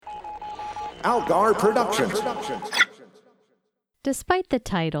Algar Productions. Despite the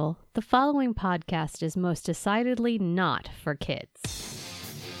title, the following podcast is most decidedly not for kids.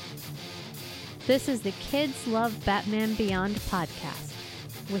 This is the Kids Love Batman Beyond podcast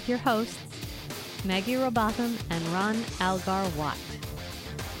with your hosts, Maggie Robotham and Ron Algar Watt.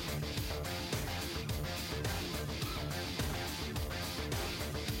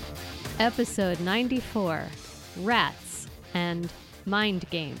 Episode 94, Rats and Mind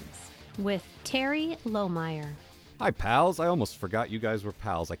Games, with Terry Lohmeyer. Hi, pals. I almost forgot you guys were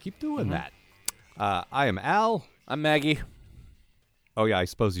pals. I keep doing that. I am Al. I'm Maggie. Oh yeah, I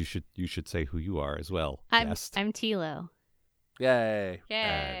suppose you should say who you are as well. I'm guest. Tilo. Yay.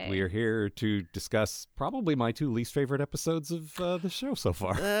 Yay. We are here to discuss probably my two least favorite episodes of the show so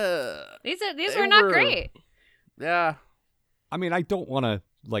far. These They were not were- great. Yeah. I mean, I don't want to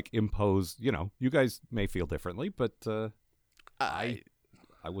impose. You guys may feel differently, but I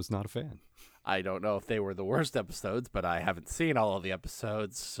I was not a fan. I don't know if they were the worst episodes, but I haven't seen all of the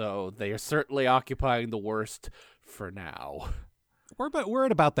episodes, so they are certainly occupying the worst for now. We're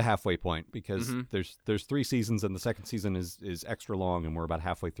at about the halfway point because Mhm. there's 3 seasons and the second season is extra long and we're about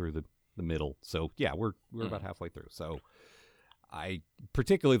halfway through the middle. So yeah, we're about halfway through. So I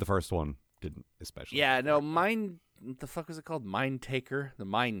particularly the first one didn't especially. Yeah, no, what the fuck was it called? Mind Taker? The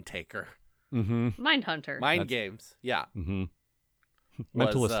Mind Taker. Mm-hmm. Mindhunter. Mind Games. Yeah. Mm-hmm.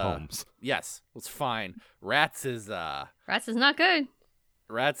 Was, Mentalist Holmes. Yes, was fine. Rats is Rats is not good.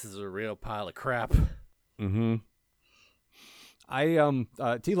 a real pile of crap. Mm-hmm.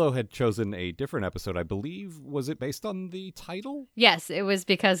 Tilo had chosen a different episode. I believe, was it based on the title? Yes, it was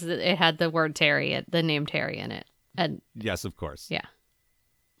because it had the word Terry, the name Terry in it. And Yes, of course. yeah.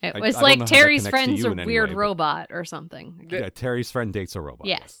 It I was don't like know how that Terry's connects to friend's you a in any weird way, but- robot or something. Yeah, Terry's friend dates a robot.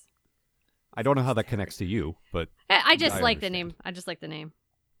 Yes. I don't know how that connects to you, but I just I like the understand. name. I just like the name.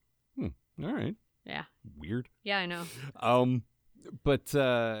 all right. Yeah. Weird. Yeah, I know. But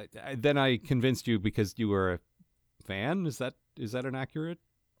then I convinced you because you were a fan. Is that an accurate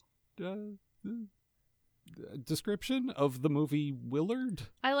description of the movie Willard?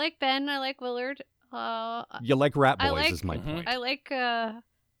 I like Ben. I like Willard. You like Rat I Boys, like- is my Mhm. point. I like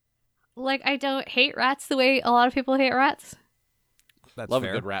I don't hate rats the way a lot of people hate rats. That's Love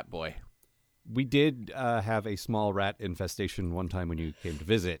fair. a good rat boy. We did have a small rat infestation one time when you came to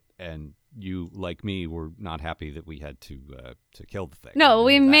visit, and you, like me, were not happy that we had to kill the thing. No,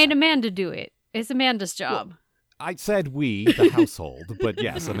 we That- made Amanda do it. It's Amanda's job. I said we, the household, but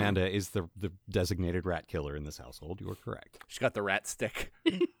yes, Amanda is the designated rat killer in this household. You are correct. She's got the rat stick.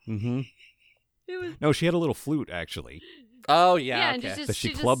 Mm-hmm. It was No, she had a little flute actually Oh, yeah, and okay. just- that she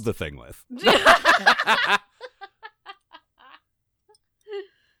just- clubbed the thing with.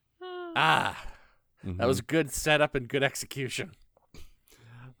 Ah, Mhm. that was a good setup and good execution.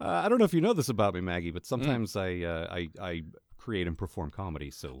 I don't know if you know this about me, Maggie, but sometimes I create and perform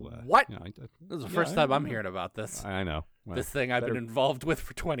comedy. So What? you know, This is the yeah, first time I'm know. hearing about this. I know. Well, This thing I've better- been involved with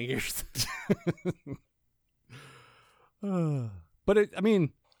for 20 years. But I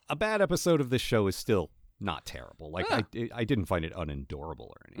mean, a bad episode of this show is still not terrible. Like I didn't find it unendurable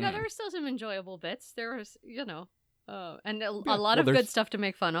or anything. No, there were still some enjoyable bits. There was, and a lot well, of good there's- stuff to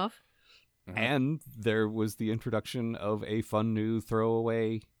make fun of. And there was the introduction of a fun new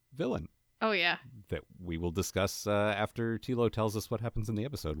throwaway villain Oh yeah. that we will discuss after Tilo tells us what happens in the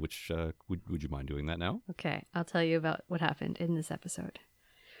episode. Which would you mind doing that now? Okay, I'll tell you about what happened in this episode.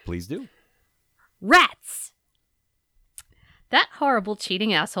 Please do. Rats! That horrible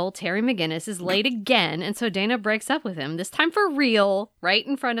cheating asshole Terry McGinnis is late again, and so Dana breaks up with him, this time for real, right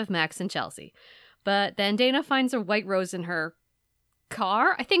in front of Max and Chelsea. But then Dana finds a white rose in her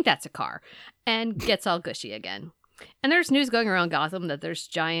car, I think that's a car, and gets all gushy again. And there's news going around Gotham that there's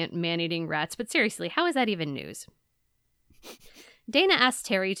giant man-eating rats, but seriously, how is that even news? Dana asks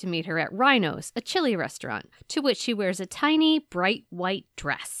Terry to meet her at Rhino's, a chili restaurant, to which she wears a tiny, bright white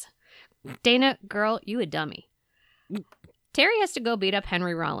dress. Dana, girl, you a dummy. Terry has to go beat up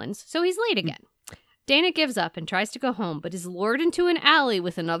Henry Rollins, so he's late again. Dana gives up and tries to go home, but is lured into an alley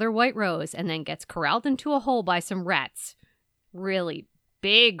with another white rose and then gets corralled into a hole by some rats. Really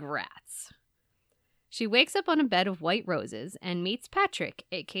big rats. She wakes up on a bed of white roses and meets Patrick,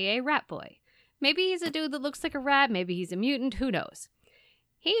 aka Rat Boy. Maybe he's a dude that looks like a rat, maybe he's a mutant, who knows.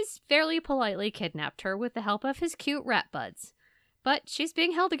 He's fairly politely kidnapped her with the help of his cute rat buds. But she's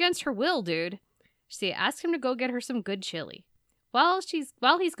being held against her will, dude. She asks him to go get her some good chili. While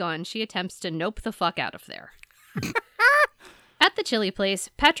he's gone, she attempts to nope the fuck out of there. At the chili place,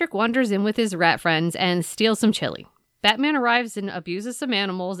 Patrick wanders in with his rat friends and steals some chili. Batman arrives and abuses some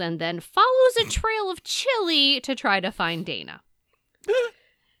animals and then follows a trail of chili to try to find Dana.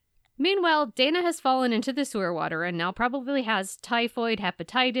 Meanwhile, Dana has fallen into the sewer water and now probably has typhoid,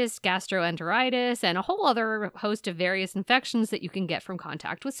 hepatitis, gastroenteritis, and a whole other host of various infections that you can get from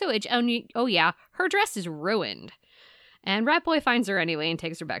contact with sewage. Oh yeah, her dress is ruined. And Rat Boy finds her anyway and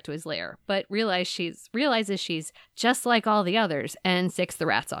takes her back to his lair, but realizes she's just like all the others and sicks the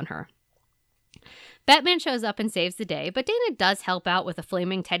rats on her. Batman shows up and saves the day, but Dana does help out with a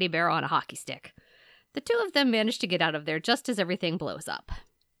flaming teddy bear on a hockey stick. The two of them manage to get out of there just as everything blows up.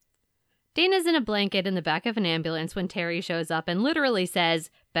 Dana's in a blanket in the back of an ambulance when Terry shows up and literally says,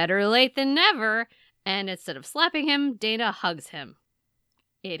 "Better late than never," and instead of slapping him, Dana hugs him.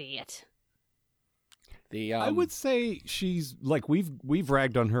 Idiot. I would say she's like we've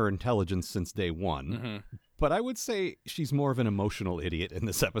ragged on her intelligence since day one, but I would say she's more of an emotional idiot in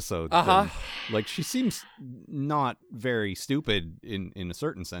this episode. Like she seems not very stupid in a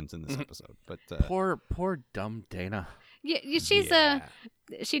certain sense in this episode, but poor dumb Dana. Yeah,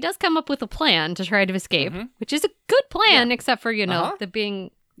 she does come up with a plan to try to escape, which is a good plan, except for the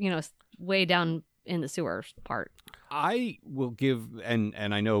being way down in the sewer part. I will give, and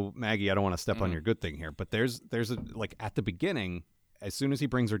I know, Maggie, I don't want to step on your good thing here, but there's a, like, at the beginning, as soon as he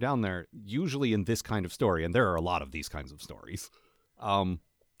brings her down there, usually in this kind of story, and there are a lot of these kinds of stories,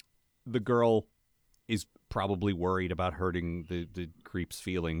 the girl is probably worried about hurting the creep's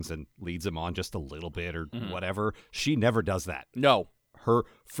feelings and leads him on just a little bit or whatever. She never does that. No.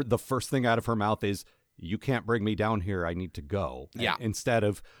 The first thing out of her mouth is, "You can't bring me down here. I need to go." Yeah. Instead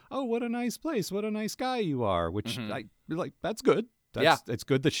of, "Oh, what a nice place. What a nice guy you are," which I like. That's good. It's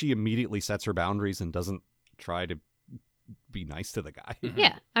good that she immediately sets her boundaries and doesn't try to be nice to the guy.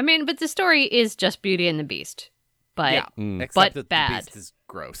 Yeah. I mean, but the story is just Beauty and the Beast. But, except that bad. The Beast is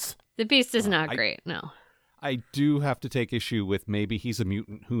gross. The Beast is not great, no. I do have to take issue with maybe he's a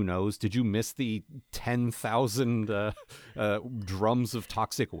mutant. Who knows? Did you miss the 10,000 drums of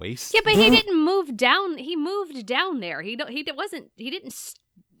toxic waste? Yeah, but he didn't move down. He moved down there. He didn't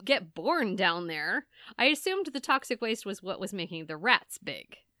get born down there. I assumed the toxic waste was what was making the rats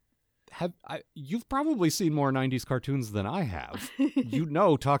big. You've probably seen more 90s cartoons than I have.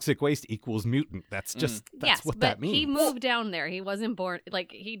 Toxic waste equals mutant. That's what that means. He moved down there. He wasn't born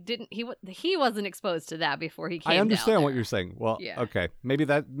he wasn't exposed to that before he came down. I understand there. what you're saying. Well, okay. Maybe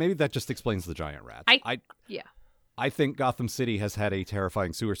that just explains the giant rats. I think Gotham City has had a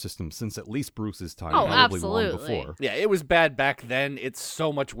terrifying sewer system since at least Bruce's time. Oh, probably absolutely. Long before. Yeah, it was bad back then. It's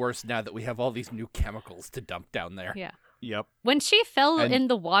so much worse now that we have all these new chemicals to dump down there. Yeah. Yep. When she fell in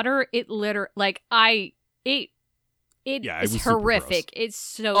the water, it literally, it is horrific. It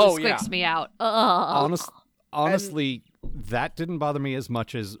so squicks me out. Honestly, that didn't bother me as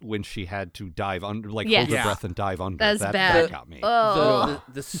much as when she had to dive under, hold her breath and dive under. That's that bad. That got me.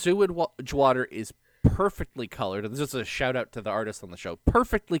 The sewage water is perfectly colored, and this is a shout out to the artist on the show,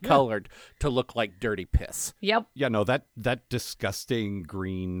 perfectly colored to look like dirty piss. Yep. Yeah, no, that disgusting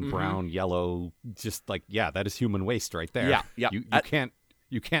green, brown, yellow, just like, that is human waste right there. Yeah.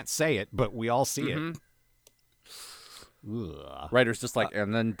 You can't say it, but we all see it. Writer's just like,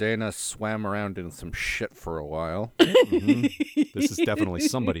 and then Dana swam around in some shit for a while. This is definitely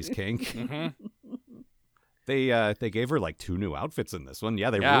somebody's kink. They gave her like 2 new outfits in this one. Yeah,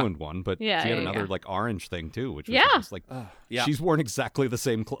 they ruined one, but she had another like orange thing too, which was just like she's worn exactly the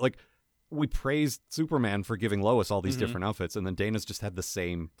same. Like we praised Superman for giving Lois all these different outfits, and then Dana's just had the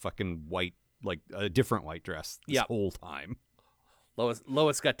same fucking white, like a different white dress this whole time.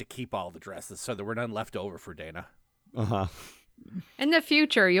 Lois got to keep all the dresses, so there were none left over for Dana. In the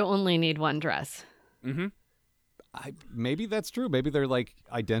future, you only need one dress. Maybe that's true. Maybe they're like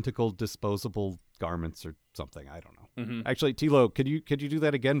identical disposable garments or something. I don't know. Actually, Tilo, could you do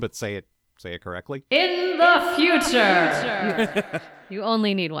that again, but say it correctly? In the future, you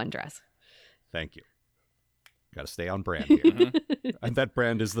only need one dress. Thank you. Got to stay on brand here. And that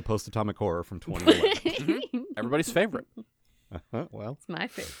brand is the Post-Atomic Horror from 2011. Everybody's favorite. Well, it's my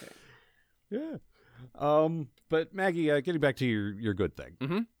favorite. Yeah. But Maggie, getting back to your good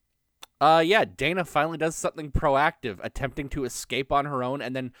thing. Dana finally does something proactive, attempting to escape on her own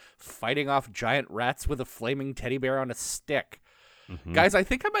and then fighting off giant rats with a flaming teddy bear on a stick. Guys, I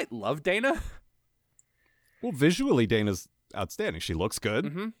think I might love Dana. Well, visually, Dana's outstanding. She looks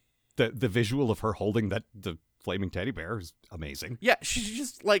good. The visual of her holding the flaming teddy bear is amazing. Yeah, she's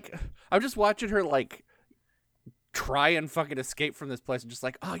just like, I'm just watching her like try and fucking escape from this place and just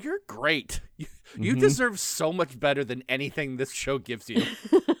like, oh, you're great. You deserve so much better than anything this show gives you.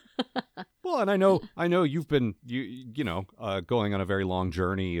 Well, and I know you've been going on a very long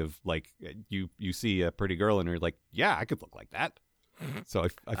journey of like you see a pretty girl and you're like, yeah, I could look like that. So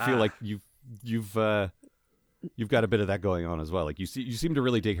I feel like you've you've got a bit of that going on as well. Like you seem to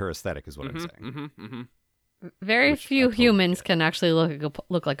really dig her aesthetic, is what I'm saying. Mm-hmm, mm-hmm. Very Which I few totally humans get. can actually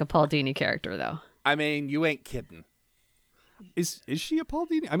look like a Paul Dini character, though. I mean, you ain't kidding. Is she a Paul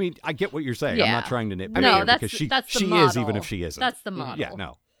Dini? I mean, I get what you're saying. I'm Yeah. not trying to nitpick No, her that's because she the is, model. even if she isn't. That's the model. Yeah,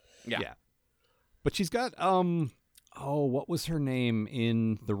 no. Yeah. But she's got what was her name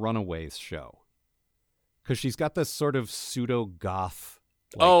in the Runaways show? Because she's got this sort of pseudo goth.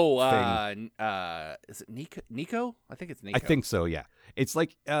 Thing. Is it Nico? I think it's Nico. I think so. Yeah, it's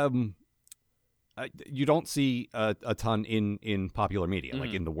like you don't see a ton in popular media,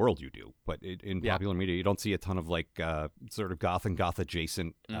 like in the world you do, but in popular media you don't see a ton of like sort of goth and goth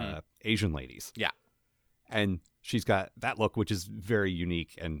adjacent Asian ladies. Yeah, and she's got that look, which is very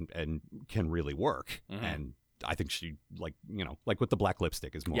unique and can really work. And I think she like with the black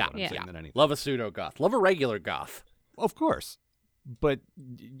lipstick is more what I'm saying than anything. Love a pseudo goth. Love a regular goth. Of course. But,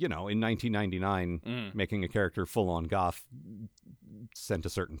 in 1999, making a character full-on goth sent a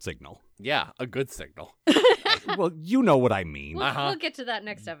certain signal. Yeah, a good signal. Well, you know what I mean. We'll get to that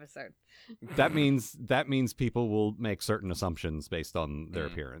next episode. That means people will make certain assumptions based on their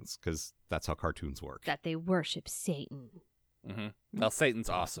appearance, because that's how cartoons work. That they worship Satan. Mm-hmm. Well, Satan's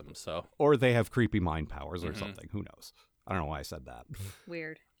awesome, so. Or they have creepy mind powers or something. Who knows? I don't know why I said that.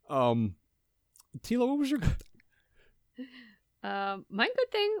 Weird. Tila, what was your... My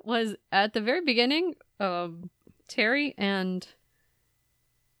good thing was at the very beginning, Terry and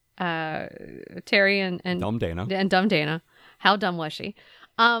Dumb Dana. and Dumb Dana. How dumb was she?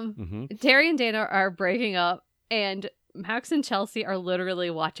 Terry and Dana are breaking up, and Max and Chelsea are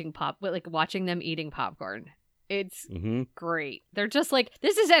literally watching them eating popcorn. It's great. They're just like,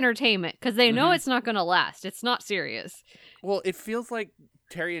 this is entertainment because they know it's not going to last. It's not serious. Well, it feels like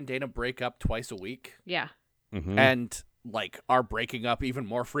Terry and Dana break up twice a week. Yeah. And like are breaking up even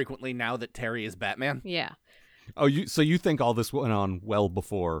more frequently now that Terry is Batman. Yeah. Oh, so you think all this went on well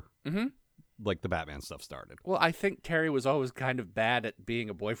before like the Batman stuff started? Well, I think Terry was always kind of bad at being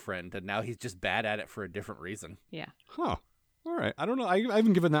a boyfriend, and now he's just bad at it for a different reason. Yeah. Huh. All right. I don't know. I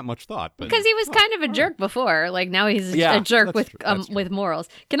haven't given that much thought. But Because he was kind of a jerk before. Like, now he's Yeah, a jerk that's true. with morals.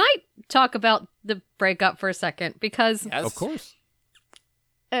 Can I talk about the breakup for a second? Because, Yes. Of course.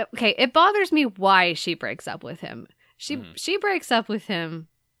 okay, it bothers me why she breaks up with him. She breaks up with him,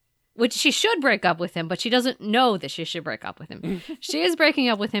 which she should break up with him, but she doesn't know that she should break up with him. She is breaking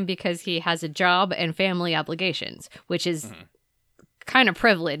up with him because he has a job and family obligations, which is kind of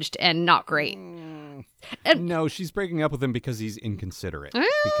privileged and not great. No, she's breaking up with him because he's inconsiderate.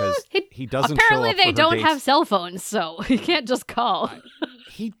 Because he doesn't Apparently, show up for they her don't dates. have cell phones, so you can't just call.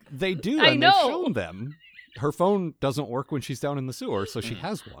 They do, I and know. they've shown them. Her phone doesn't work when she's down in the sewer, so she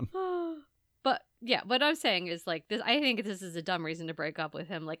has one. But yeah, what I'm saying is like this. I think this is a dumb reason to break up with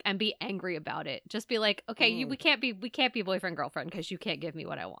him, like, and be angry about it. Just be like, okay, we can't be boyfriend girlfriend because you can't give me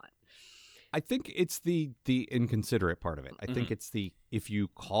what I want. I think it's the inconsiderate part of it. I think it's if you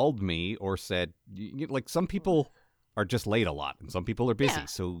called me or said, like, some people are just late a lot and some people are busy,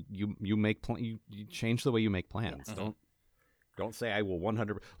 so you make you change the way you make plans. Don't say I will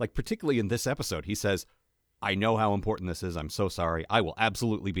 100%. Like, particularly in this episode, he says, I know how important this is. I'm so sorry. I will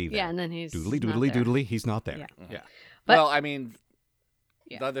absolutely be there. Yeah, and then he's doodly, not doodly, there. doodly. He's not there. Yeah. But- Well, I mean,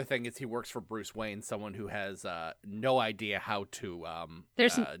 Yeah. the other thing is he works for Bruce Wayne, someone who has no idea how to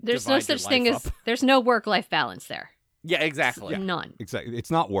There's no divide your such thing life as up. there's no work-life balance there. Yeah, exactly. None. Exactly.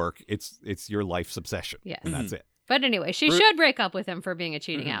 It's not work. It's your life's obsession. Yes. And that's it. But anyway, she should break up with him for being a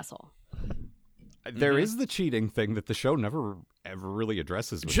cheating asshole. There is the cheating thing that the show never ever really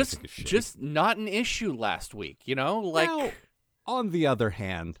addresses. Which I think is shitty. Just not an issue last week, you know? Like, Now, on the other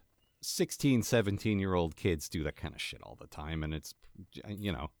hand, 16, 17-year-old kids do that kind of shit all the time, and it's,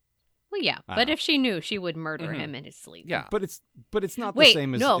 Well, yeah, I but know. if she knew, she would murder him in his sleep. yeah. But it's not Wait, the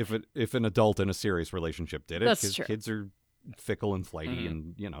same as no. if an adult in a serious relationship did it. That's 'cause true. Kids are fickle and flighty,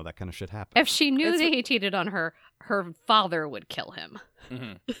 and that kind of shit happens. If she knew that he cheated on her, her father would kill him.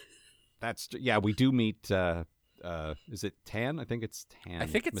 We do meet. Is it Tan? I think it's Tan. I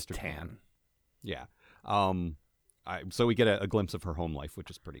think it's Mr. Tan. Yeah. So we get a glimpse of her home life,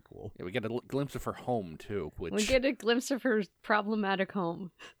 which is pretty cool. Yeah, we get a glimpse of her home, too, which... We get a glimpse of her problematic home.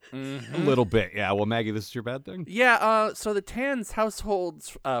 A little bit, yeah. Well, Maggie, this is your bad thing? Yeah, so the Tan's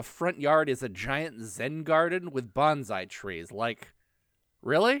household's front yard is a giant Zen garden with bonsai trees. Like,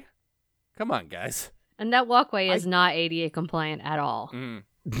 really? Come on, guys. And that walkway is not ADA compliant at all.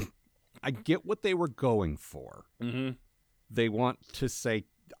 I get what they were going for. Mm-hmm. They want to say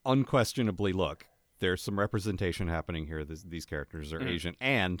unquestionably, look, there's some representation happening here. These characters are Asian.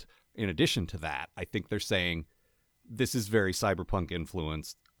 And in addition to that, I think they're saying this is very cyberpunk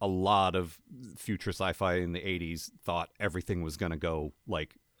influenced. a lot of future sci-fi in the 80s thought everything was going to go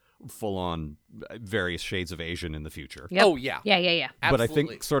like full on various shades of Asian in the future. Yep. Oh, yeah. Yeah. But I Absolutely.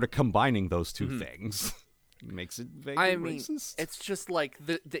 think sort of combining those two things makes it vaguely I mean, racist. it's just like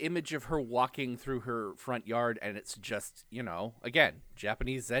the image of her walking through her front yard, and it's just, again,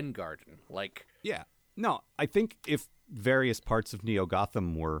 Japanese Zen garden. Like, Yeah. No, I think if various parts of Neo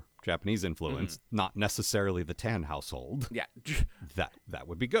Gotham were Japanese influence, not necessarily the Tan household, yeah, that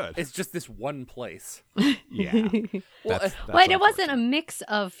would be good. it's just this one place. Yeah. Well, That's But it wasn't a unfortunate. mix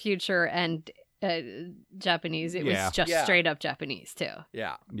of future and Japanese. It Yeah. was just Yeah. straight up Japanese too.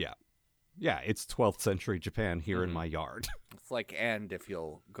 Yeah. Yeah. Yeah, it's 12th century Japan here in my yard. It's like, and if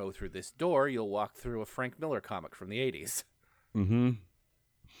you'll go through this door, you'll walk through a Frank Miller comic from the 80s. Mm-hmm.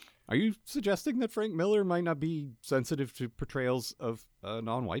 Are you suggesting that Frank Miller might not be sensitive to portrayals of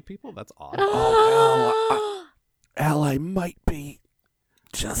non-white people? That's odd. Al, I might be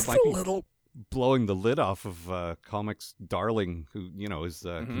just Might be blowing the lid off of comics darling who, is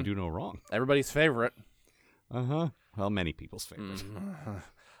can do no wrong. Everybody's favorite. Uh-huh. Well, many people's favorite.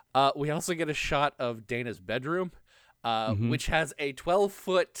 We also get a shot of Dana's bedroom, which has a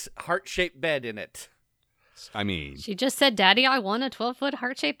 12-foot heart-shaped bed in it. I mean, She just said, "Daddy, I want a 12-foot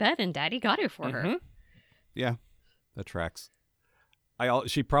heart-shaped bed," and Daddy got it for her. yeah, that tracks.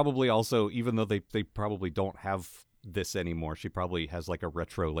 She probably also, even though they probably don't have this anymore, she probably has like a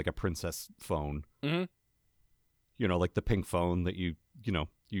retro, like a princess phone. Mhm. Like the pink phone that you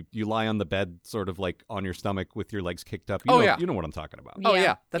lie on the bed sort of like on your stomach with your legs kicked up. Oh, yeah. You know what I'm talking about. Oh, Yeah,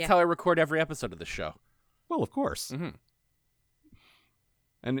 yeah. That's yeah. how I record every episode of the show. Well, of course. Mhm.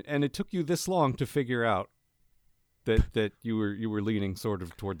 And it took you this long to figure out that you were leaning sort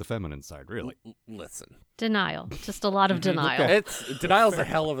of toward the feminine side, really. Listen. Denial, just a lot of denial. Okay. Denial's a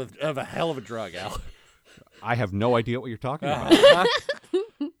hell of a drug, Al. I have no idea what you're talking about.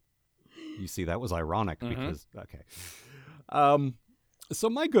 Uh-huh. You see, that was ironic because okay. So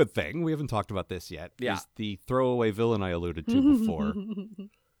my good thing, we haven't talked about this yet, Yeah. is the throwaway villain I alluded to before,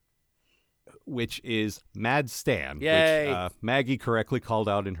 which is Mad Stan, Yay. which Maggie correctly called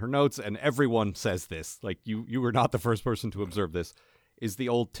out in her notes, and everyone says this. Like you were not the first person to observe this. Is the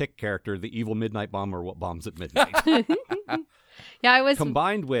old Tick character, the evil midnight bomber, what bombs at midnight? Yeah, I was.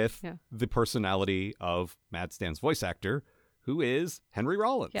 Combined with Yeah. the personality of Mad Stan's voice actor, who is Henry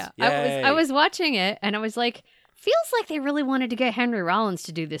Rollins. Yeah, Yay. I was watching it, and I was like, feels like they really wanted to get Henry Rollins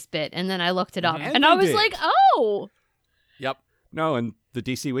to do this bit, and then I looked it up, And and I they was did. like, oh, Yep. No, and the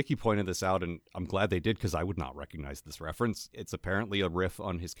DC Wiki pointed this out, and I'm glad they did because I would not recognize this reference. It's apparently a riff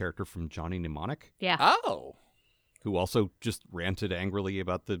on his character from Johnny Mnemonic, yeah. Oh. who also just ranted angrily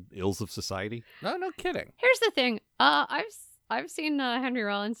about the ills of society. No kidding. Here's the thing. I've seen Henry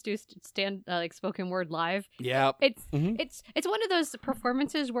Rollins do stand like spoken word live. Yep. It's Mhm. it's one of those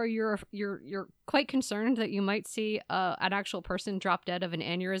performances where you're quite concerned that you might see an actual person drop dead of an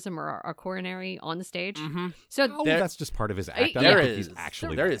aneurysm or a coronary on the stage. Mm-hmm. So Oh, There- that's just part of his act. I yeah. don't There think is. he's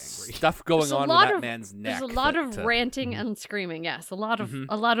actually There that is angry. stuff going There's a on lot with that of- man's neck. there's a lot that, of ranting and screaming. Yes, a lot of Mhm.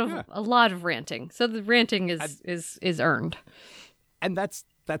 Yeah. a lot of ranting. So the ranting is earned. And that's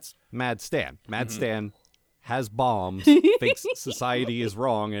Mad Stan. Mad Mm-hmm. Stan has bombs, thinks society is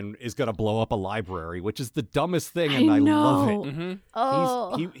wrong, and is going to blow up a library, which is the dumbest thing, and I love it. Mm-hmm.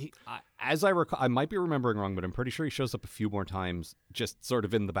 Oh, As I recall, I might be remembering wrong, but I'm pretty sure he shows up a few more times, just sort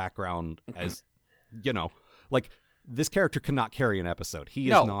of in the background as, like this character cannot carry an episode. He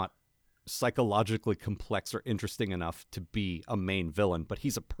is No. not psychologically complex or interesting enough to be a main villain, but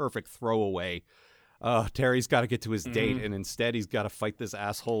he's a perfect throwaway. Terry's got to get to his date, and instead he's got to fight this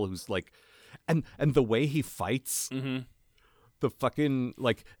asshole who's like, and the way he fights. The fucking,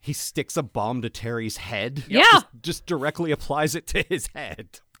 like, he sticks a bomb to Terry's head. Yeah. Just directly applies it to his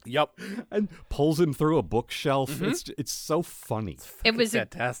head. Yep. And pulls him through a bookshelf. It's so funny. it was.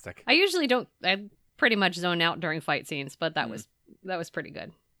 Fantastic. I usually don't. I pretty much zone out during fight scenes, but that was pretty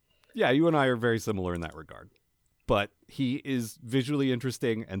good. Yeah, you and I are very similar in that regard. But he is visually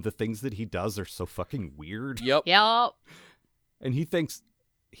interesting, and the things that he does are so fucking weird. Yep. Yeah. And he thinks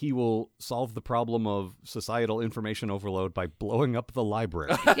he will solve the problem of societal information overload by blowing up the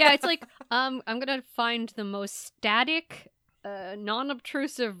library. Yeah, it's like I'm gonna find the most static,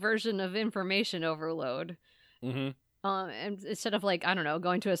 non-obtrusive version of information overload, Mm-hmm. and instead of like I don't know,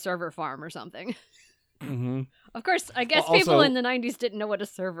 going to a server farm or something. Mm-hmm. Of course, I guess Well, people also- in the '90s didn't know what a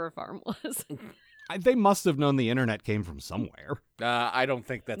server farm was. They must have known the internet came from somewhere. I don't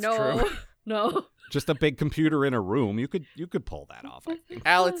think that's no, true. no. Just a big computer in a room. You could pull that off, I think.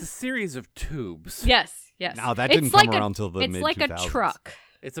 Al, it's a series of tubes. Yes, yes. No, that It's didn't like come a- around till the It's mid-2000s. like a truck.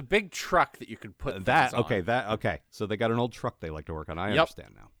 It's a big truck that you could put that things on. okay. So they got an old truck they like to work on. I Yep.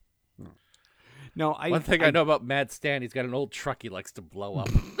 understand now. No, One thing I know about Mad Stan, he's got an old truck he likes to blow up.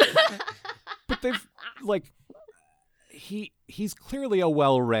 but they've like he's clearly a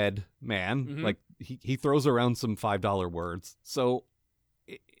well-read man. Mhm. Like he throws around some $5 words. So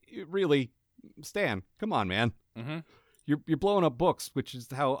it really, Stan, come on, man. Mm-hmm. You're blowing up books, which is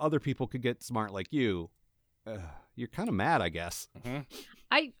how other people could get smart like you. You're kind of mad, I guess. Mm-hmm.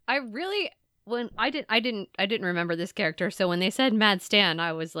 I really when I didn't remember this character, so when they said Mad Stan,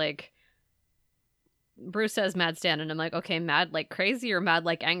 I was like, Bruce says Mad Stan, and I'm like, okay, mad like crazy or mad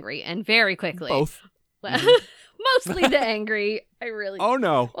like angry? And very quickly, Both. mostly the angry. I really. Oh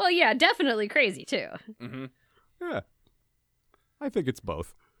no. Well, yeah, definitely crazy too. Mm-hmm. Yeah. I think it's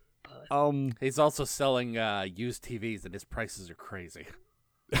both. He's also selling used TVs, and his prices are crazy.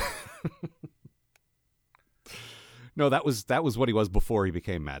 No, that was what he was before he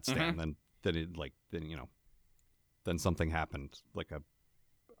became Mad Stan. Mhm. Then something happened.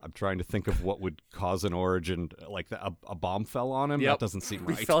 I'm trying to think of what would cause an origin. Like a bomb fell on him. Yep. That doesn't seem He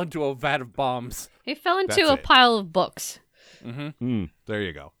right. fell into a vat of bombs. He fell into That's a it. pile of books. Mm-hmm. There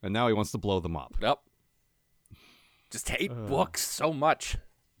you go. And now he wants to blow them up. Yep. Just hate books so much.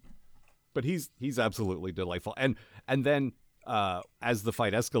 But he's absolutely delightful. And then as the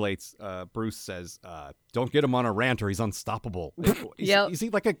fight escalates, Bruce says, "Don't get him on a rant, or he's unstoppable." Yep. Is he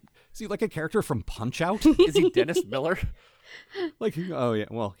like a character from Punch Out? Is he Dennis Miller? Like, oh yeah.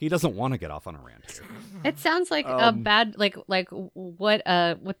 Well, he doesn't want to get off on a rant here. It sounds like a bad like what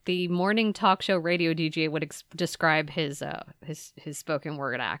the morning talk show radio DJ would describe his spoken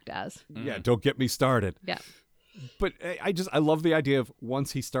word act as. Yeah, don't get me started. Yeah. But I love the idea of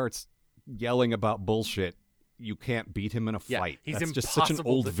once he starts yelling about bullshit, you can't beat him in a Yeah, fight. he's That's just such an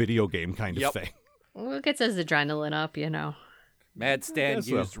impossible old to- video game kind Yep. of thing. Well, it gets his adrenaline up, you know. Mad Stan guess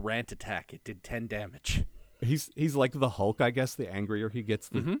so. used Rant Attack. It did 10 damage. He's like the Hulk, I guess. The angrier he gets,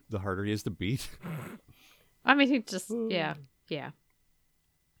 the harder he is to beat. I mean, he just yeah. That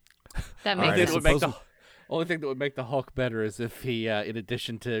All makes right, sense. I Would make suppose only thing that would make the Hulk better is if he, in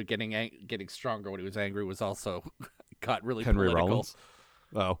addition to getting stronger when he was angry, was also got really Henry political. Rollins.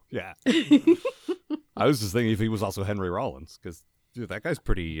 Oh yeah. I was just thinking if he was also Henry Rollins, because that guy's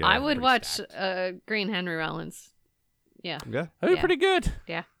pretty. I would pretty watch stacked. Green Henry Rollins. Yeah. Yeah. That'd be Yeah. pretty good.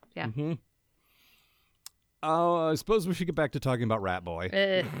 Yeah. Mm-hmm. I suppose we should get back to talking about Rat Boy.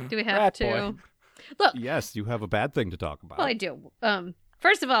 Do we have Rat to? Boy. Look, Yes, you have a bad thing to talk about. well, I do.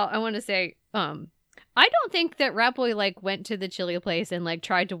 First of all, I want to say, I don't think that Rat Boy went to the chili place and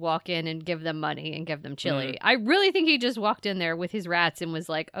tried to walk in and give them money and give them chili. I really think he just walked in there with his rats and was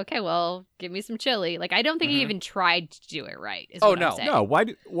like, "Okay, well, give me some chili." I don't think he even tried to do it right. Is Oh, what I'm no. saying. No,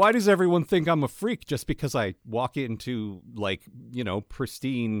 why does everyone think I'm a freak just because I walk into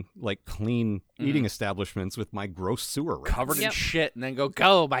pristine, clean eating establishments with my gross sewer rats? Covered in Yep. shit, and then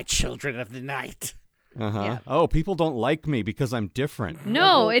go, my children of the night. Uh-huh. Yeah. Oh, people don't like me because I'm different.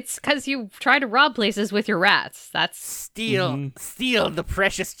 No, it's because you try to rob places with your rats. That's Steal the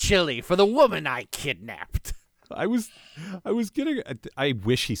precious chili for the woman I kidnapped. I was getting. I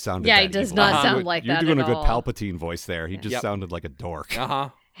wish he sounded. Yeah, that he does evil. not You're sound doing- like You're that doing at a good all. Palpatine voice there. He just Yep. sounded like a dork. Uh-huh.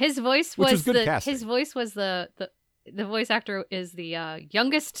 his voice Which was is good casting. his voice was the voice actor is the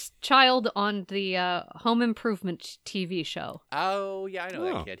youngest child on the Home Improvement TV show. Oh, yeah, I know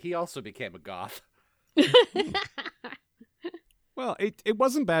Oh. that kid. He also became a goth. Well, it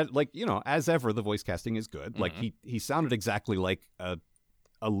wasn't bad. As ever, the voice casting is good. He sounded exactly like a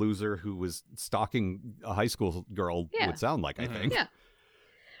loser who was stalking a high school girl Yeah. would sound like. I think. Yeah.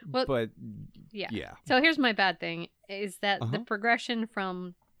 Well, But yeah. yeah. So here's my bad thing: is that the progression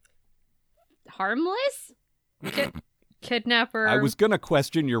from harmless kidnapper. I was gonna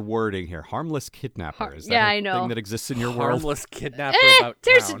question your wording here. Harmless kidnapper. Is that Yeah, a I know. thing that exists in your world? Harmless kidnapper about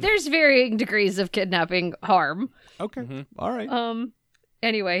there's town. there's varying degrees of kidnapping harm. Okay. Mhm. All right.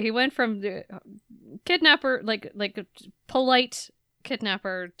 Anyway, he went from the kidnapper, like a polite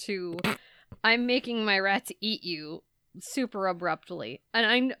kidnapper, to I'm making my rats eat you super abruptly.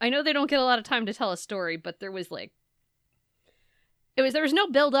 And I know they don't get a lot of time to tell a story, but there was there was no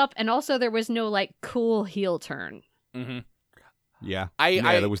build up, and also there was no cool heel turn. Mm-hmm. Yeah. I-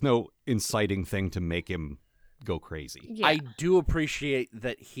 there was no inciting thing to make him go crazy. Yeah. I do appreciate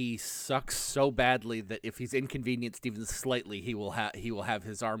that he sucks so badly that if he's inconvenienced even slightly, he will have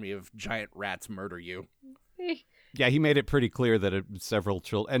his army of giant rats murder you. Yeah, he made it pretty clear that several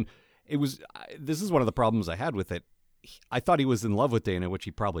children, and it was. This is one of the problems I had with it. I thought he was in love with Dana, which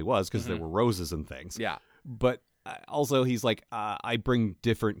he probably was because there were roses and things. Yeah. But Also, he's like, I bring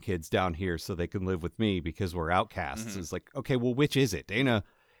different kids down here so they can live with me because we're outcasts. It's like, okay, well, which is it? Dana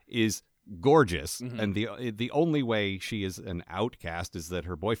is gorgeous, and the only way she is an outcast is that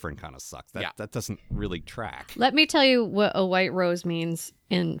her boyfriend kind of sucks. That doesn't really track. Let me tell you what a white rose means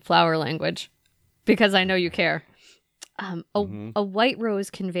in flower language, because I know you care. A white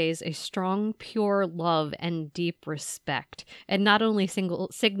rose conveys a strong, pure love and deep respect, and not only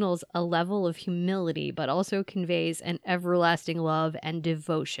signals a level of humility, but also conveys an everlasting love and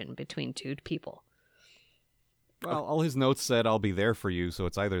devotion between two people. Well, all his notes said, "I'll be there for you," so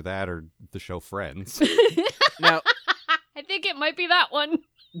it's either that or the show Friends. Now, I think it might be that one.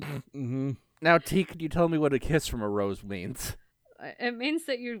 Now, T, could you tell me what a kiss from a rose means? It means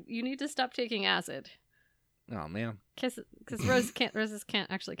that you need to stop taking acid. Oh man, because roses can't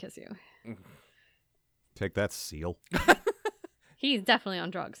actually kiss you. Take that, Seal. He's definitely on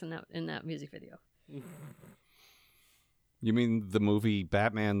drugs in that music video. You mean the movie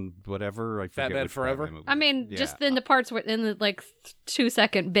Batman, whatever? I forget Batman which Forever? Batman movie. I mean, Yeah. just in the parts where in the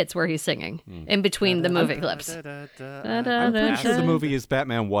 2-second bits where he's singing in between the movie clips. I'm pretty sure the movie is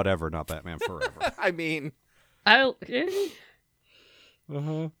Batman Whatever, not Batman Forever. I mean,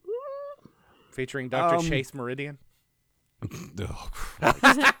 featuring Dr. Chase Meridian. Oh,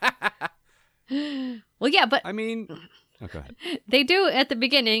 Christ. Well, yeah, but I mean, go ahead. they do at the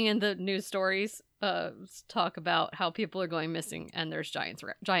beginning in the news stories talk about how people are going missing and there's giant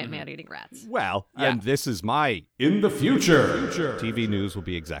man-eating rats. Well, Yeah. and this is my in the future. TV news will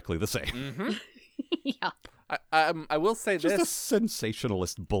be exactly the same. Yeah. I will say Just this. a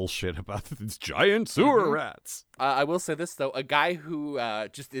sensationalist bullshit about these giant sewer rats. I will say this, though. A guy who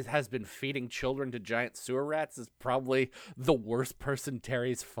has been feeding children to giant sewer rats is probably the worst person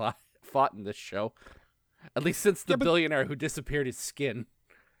Terry's fought in this show. At least since the billionaire who disappeared his skin.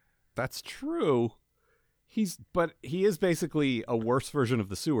 That's true. But he is basically a worse version of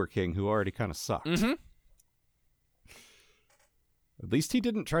the Sewer King who already kind of sucked. At least he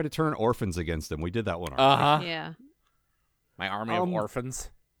didn't try to turn orphans against him. We did that one already. Yeah. My army of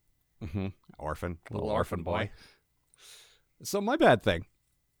orphans. Orphan. Little orphan boy. So my bad thing.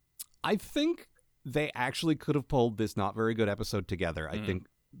 I think they actually could have pulled this not very good episode together. I think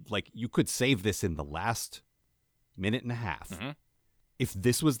you could save this in the last minute and a half. If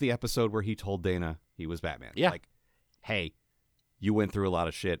this was the episode where he told Dana he was Batman. Yeah. Like, hey, you went through a lot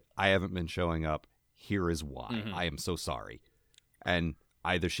of shit. I haven't been showing up. Here is why. I am so sorry. And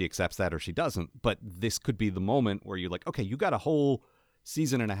either she accepts that or she doesn't. But this could be the moment where you're like, okay, you got a whole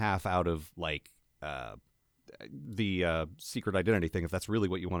season and a half out of the secret identity thing, if that's really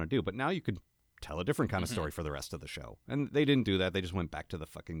what you want to do. But now you could tell a different kind of story for the rest of the show. And they didn't do that. They just went back to the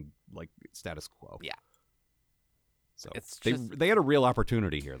fucking status quo. Yeah. So It's they had a real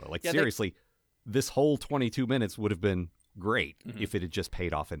opportunity here, though. Like, Yeah, seriously, this whole 22 minutes would have been great if it had just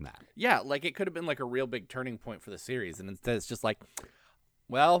paid off in that. Yeah, like it could have been like a real big turning point for the series. And instead it's just like,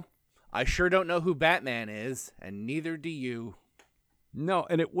 well, I sure don't know who Batman is, and neither do you. No,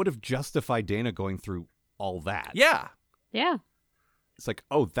 and it would have justified Dana going through all that. Yeah. Yeah. It's like,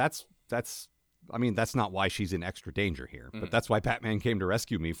 oh, that's not why she's in extra danger here, but that's why Batman came to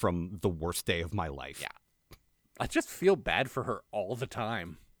rescue me from the worst day of my life. Yeah. I just feel bad for her all the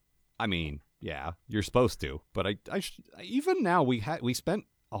time. I mean, yeah, you're supposed to, but even now we spent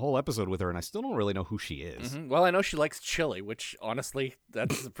a whole episode with her, and I still don't really know who she is. Well, I know she likes chili, which honestly,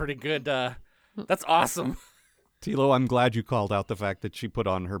 that's a pretty good. That's awesome. Tilo, I'm glad you called out the fact that she put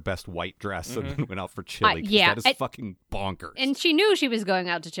on her best white dress and then went out for chili. 'Cause that is fucking bonkers. And she knew she was going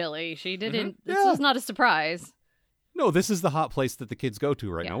out to Chile. She didn't. This was not a surprise. No, this is the hot place that the kids go to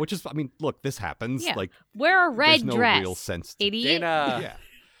right now, which is, I mean, look, this happens. Yeah. Like, Wear a red there's no dress. real sense to Idiot. Dana.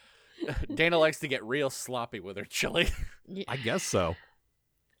 Yeah, Dana likes to get real sloppy with her chili. I guess so.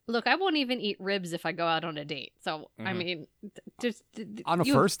 Look, I won't even eat ribs if I go out on a date. So, I mean, just On a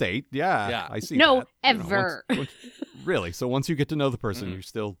first date, yeah, I see No, that. You know, ever. Really? So once you get to know the person, you're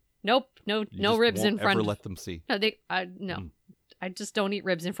still Nope, no you no just ribs won't in front. ever let them see. No, I just don't eat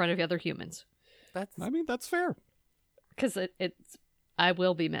ribs in front of other humans I mean, that's fair. because it's. I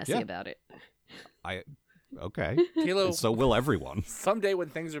will be messy Yeah. about it. Okay. Tilo, So will everyone. someday when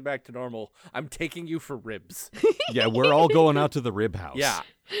things are back to normal, I'm taking you for ribs. Yeah, we're all going out to the rib house. Yeah.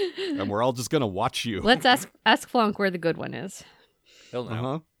 And we're all just going to watch you. Let's ask Flonk where the good one is. He'll know.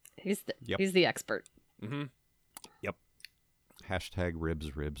 Uh-huh. He's the expert. Yep. Hashtag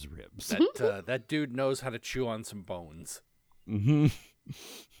ribs. That dude knows how to chew on some bones.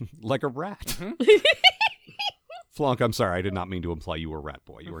 Like a rat. Flonk, I'm sorry. I did not mean to imply you were Rat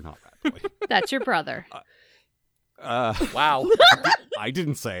Boy. You were not Rat Boy. That's your brother. Wow. I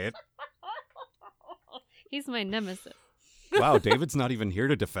didn't say it. He's my nemesis. Wow, David's not even here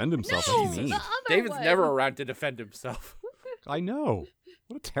to defend himself. No, That's mean. the other David's one. never around to defend himself. I know.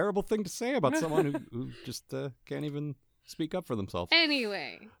 What a terrible thing to say about someone who just can't even speak up for themselves.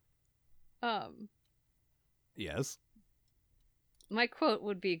 Anyway, Yes. my quote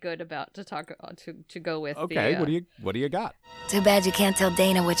would be good about to talk to go with. Okay. The, What do you got? Too bad you can't tell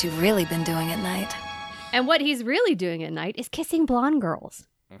Dana what you've really been doing at night. And what he's really doing at night is kissing blonde girls.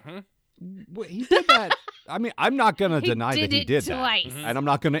 Mm-hmm. Well, he did that. I mean, I'm not gonna He deny did that he it did twice. that, and I'm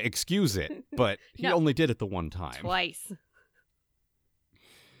not gonna excuse it. But he No. only did it the one time. Twice.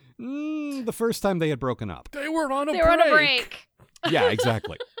 The first time they had broken up. They were on a They break. were on a break. Yeah,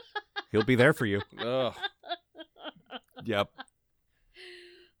 exactly. He'll be there for you. Ugh. Yep.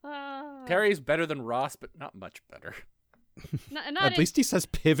 Terry's better than Ross, but not much better. Not At least he says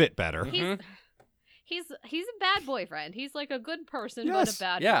pivot better. he's a bad boyfriend. He's like a good person, but Yes. a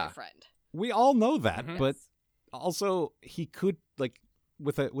bad Yeah. boyfriend. We all know that, Mhm. but also he could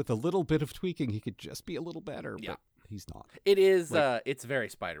with a little bit of tweaking, he could just be a little better. Yeah. But he's not. It is. Like- It's very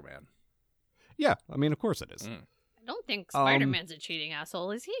Spider-Man. Yeah, I mean, of course it is. Mm. I don't think Spider-Man's a cheating asshole,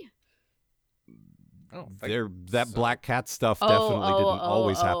 is he? I don't think That so. black cat stuff Oh, definitely didn't oh,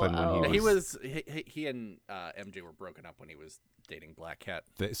 always oh, happen oh, when oh. he was. He and MJ were broken up when he was dating Black Cat.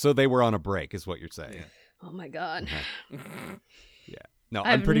 So they were on a break, is what you're saying. Yeah. Oh my god. No,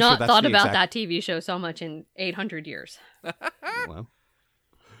 I'm I've pretty not sure that's thought the about exact... that TV show so much in 800 years. Well,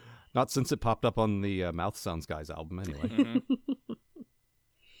 not since it popped up on the Mouth Sounds Guys album, anyway. Mhm.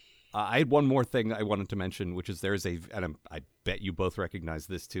 I had one more thing I wanted to mention, which is I bet you both recognize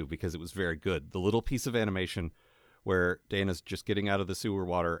this too, because it was very good. The little piece of animation where Dana's just getting out of the sewer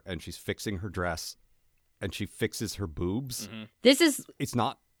water and she's fixing her dress and she fixes her boobs. Mhm. This is It's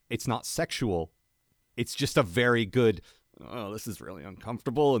not sexual. It's just a very good, oh, this is really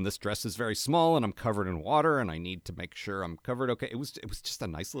uncomfortable and this dress is very small and I'm covered in water and I need to make sure I'm covered okay. It was just a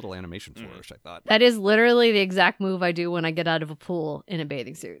nice little animation flourish, I thought. that is literally the exact move I do when I get out of a pool in a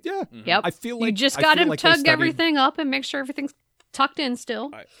bathing suit. Yeah. Yep. I feel like you just I got feel to like they tug studied- everything up and make sure everything's tucked in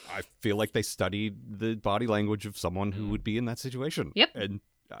still. I feel like they studied the body language of someone who would be in that situation. Yep. And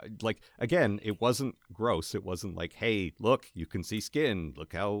again, it wasn't gross. It wasn't like, hey, look, you can see skin.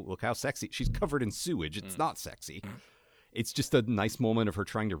 Look how sexy. She's covered in sewage. It's not sexy. It's just a nice moment of her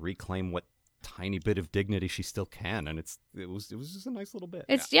trying to reclaim what tiny bit of dignity she still can, and it was just a nice little bit.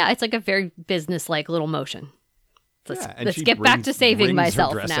 It's like a very business-like little motion. Let's, Yeah, and let's she get back to saving wrings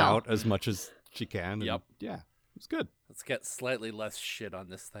myself her dress now. out as much as she can. and Yep. Yeah, it was good. Let's get slightly less shit on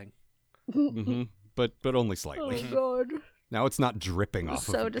this thing. hmm But only slightly. God, Now it's not dripping off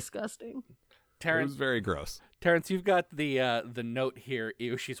so of me. disgusting. It was Terrence, very gross. you've got the note here.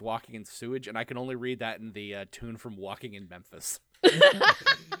 Ew, she's walking in sewage, and I can only read that in the tune from "Walking in Memphis."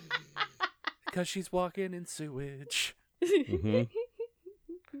 Because she's walking in sewage. hmm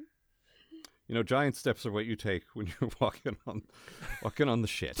You know, giant steps are what you take when you're walking on the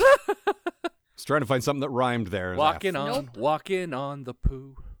shit. I was trying to find something that rhymed there. Walking Laugh. on, walking on the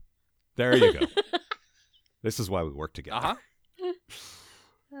poo. There you go. This is why we work together. Uh-huh.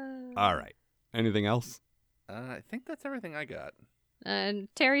 All right. Anything else? I think that's everything I got. And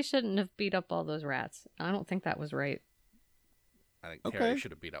Terry shouldn't have beat up all those rats. I don't think that was right. I think Okay. Terry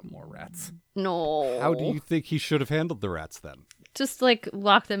should have beat up more rats. No. How do you think he should have handled the rats then? just like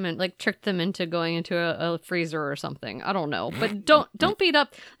lock them in, like trick them into going into a freezer or something? I don't know, but don't beat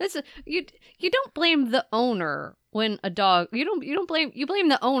up. Listen, you don't blame the owner when a dog. You blame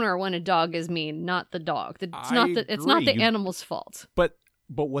the owner when a dog is mean, not the dog. It's not the agree. animal's fault. But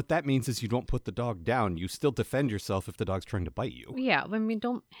what that means is you don't put the dog down. You still defend yourself if the dog's trying to bite you. Yeah, I mean,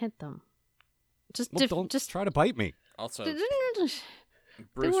 don't hit them. Well, don't just try to bite me. Also, Bruce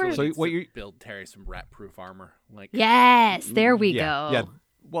Bruce were- really So needs what to you- build Terry some rat-proof armor. Like, Yes, there we yeah, go. Yeah.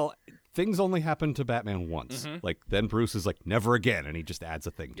 Well, things only happen to Batman once. Mhm. Like then Bruce is like never again, and he just adds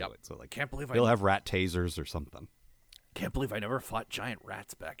a thing to Yep. it. So like can't believe he'll have rat tasers or something. I never fought giant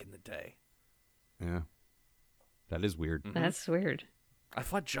rats back in the day. Yeah, that is weird. That's weird. I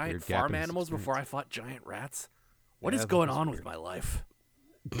fought giant Weird gap farm in his animals before I experience. fought giant rats. What Yeah, is that going is on weird. with my life?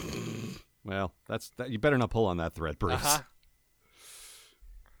 Well, you better not pull on that thread, Bruce.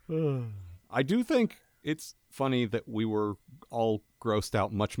 I do think it's funny that we were all grossed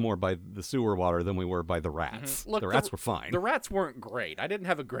out much more by the sewer water than we were by the rats. Look, the rats were fine. The rats weren't great. I didn't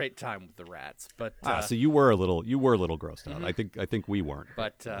have a great time with the rats, but So you were a little grossed out. Mm-hmm. I think we weren't.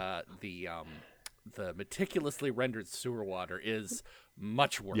 but the meticulously rendered sewer water is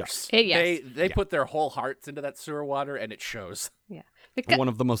much worse. Yes. They put their whole hearts into that sewer water, and it shows. Yeah. One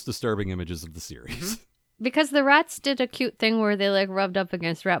of the most disturbing images of the series. Mm-hmm. Because the rats did a cute thing where they like rubbed up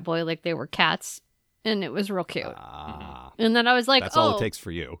against Rat Boy like they were cats, and it was real cute. Ah, And then I was like, that's oh, all it takes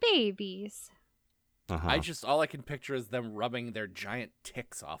for you. babies. Uh-huh. All I can picture is them rubbing their giant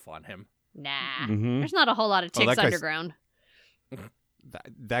ticks off on him. Nah. Mhm. There's not a whole lot of Oh, that ticks guy's- underground.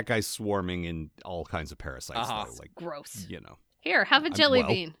 That guy's swarming in all kinds of parasites, Uh-huh. though. Like, Gross. you know. Here, have a jelly well.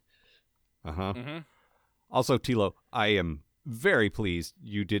 bean. Uh-huh. Mm-hmm. Also, Tilo, I am very pleased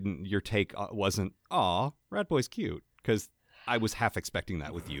your take wasn't, aw, Rat Boy's cute, because I was half expecting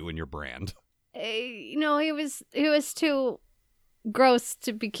that with you and your brand. No, he was too gross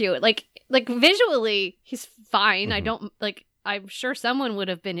to be cute. Like visually, he's fine. I Mhm. don't like. I'm sure someone would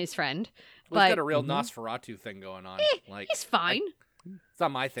have been his friend, Well, he's got but a real Mhm. Nosferatu thing going on. Like he's fine. it's not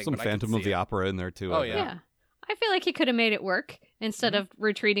my thing. Some but I can Phantom of see the it. Opera in there, too. Oh, I yeah. think. Yeah. I feel like he could have made it work instead of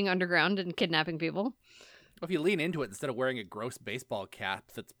retreating underground and kidnapping people. If you lean into it instead of wearing a gross baseball cap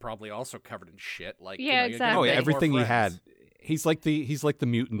that's probably also covered in shit, like Yeah, you're gonna Oh, exactly. yeah, make more everything he friends. had. He's like the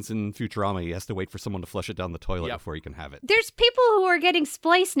mutants in Futurama. He has to wait for someone to flush it down the toilet Yep. before he can have it. There's people who are getting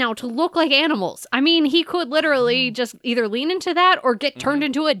spliced now to look like animals. I mean, he could literally just either lean into that or get turned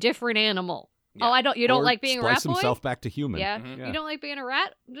into a different animal. Yeah. Oh, you don't Or like being a rat splice boy? himself back to human. Yeah. Mhm. You don't like being a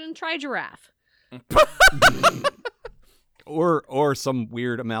rat? Then try giraffe. Or some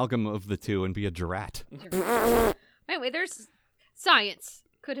weird amalgam of the two and be a giraffe. Anyway, there's science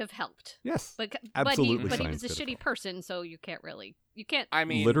could have helped. Yes. But Absolutely but he science was a could have shitty person, so you can't. I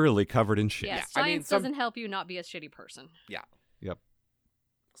mean, Literally covered in shit. Yeah, Yeah, I mean, science some- doesn't help you not be a shitty person. Yep.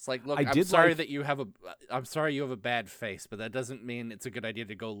 it's like, look, I I'm did sorry like- that you have I'm sorry you have a bad face, but that doesn't mean it's a good idea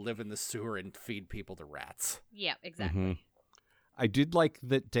to go live in the sewer and feed people to rats. Yeah, exactly. Mhm. I did like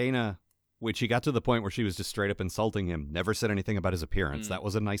that Dana, when she got to the point where she was just straight up insulting him, never said anything about his appearance. Mm. That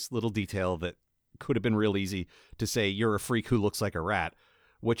was a nice little detail that could have been real easy to say, you're a freak who looks like a rat.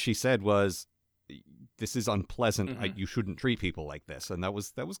 What she said was, this is unpleasant. Mhm. You shouldn't treat people like this. And that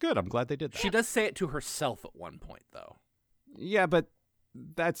was good. I'm glad they did that. She does say it to herself at one point, though. Yeah, but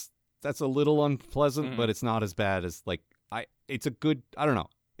that's a little unpleasant, Mhm. but it's not as bad as it's a good, I don't know.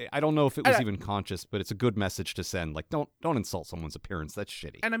 I don't know if it was even conscious, but it's a good message to send. Like, don't insult someone's appearance. That's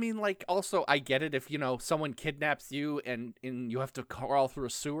shitty. And I mean, like, also, I get it if, someone kidnaps you and you have to crawl through a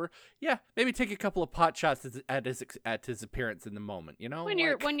sewer. Yeah, maybe take a couple of pot shots at his appearance in the moment,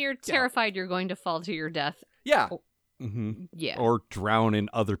 When you're terrified you're going to fall to your death. Yeah. Mm-hmm. Yeah. Or drown in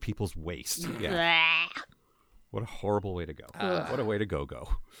other people's waste. Yeah. Blah. What a horrible way to go. What a way to go.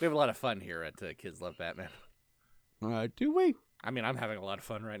 We have a lot of fun here at Kids Love Batman. Do we? I mean, I'm having a lot of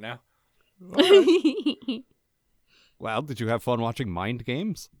fun right now. Well, did you have fun watching Mind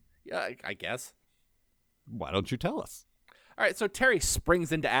Games? Yeah, I guess. Why don't you tell us? All right, so Terry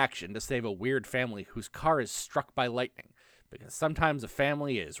springs into action to save a weird family whose car is struck by lightning. Because sometimes a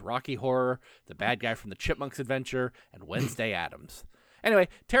family is Rocky Horror, the bad guy from the Chipmunks Adventure, and Wednesday Addams. Anyway,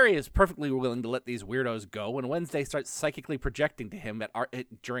 Terry is perfectly willing to let these weirdos go when Wednesday starts psychically projecting to him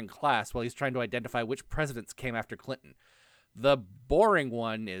during class while he's trying to identify which presidents came after Clinton. The boring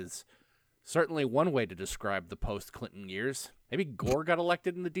one is certainly one way to describe the post-Clinton years. Maybe Gore got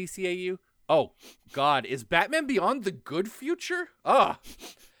elected in the DCAU? Oh, God, is Batman Beyond the good future? Ugh.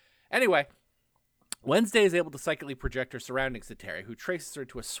 Anyway, Wednesday is able to psychically project her surroundings to Terry, who traces her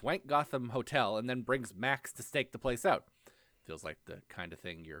to a swank Gotham hotel and then brings Max to stake the place out. Feels like the kind of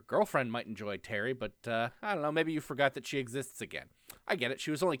thing your girlfriend might enjoy, Terry, but I don't know, maybe you forgot that she exists again. I get it,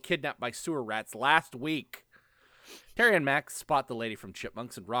 she was only kidnapped by sewer rats last week. Terry and Max spot the lady from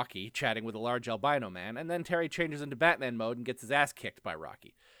Chipmunks and Rocky chatting with a large albino man, and then Terry changes into Batman mode and gets his ass kicked by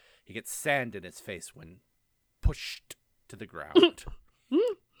Rocky. He gets sand in his face when pushed to the ground.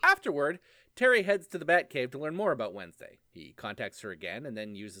 Afterward, Terry heads to the Batcave to learn more about Wednesday. He contacts her again and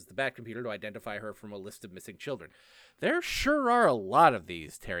then uses the Batcomputer to identify her from a list of missing children. There sure are a lot of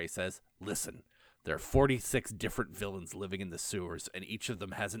these, Terry says. Listen, there are 46 different villains living in the sewers, and each of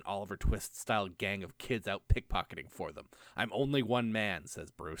them has an Oliver Twist-style gang of kids out pickpocketing for them. I'm only one man, says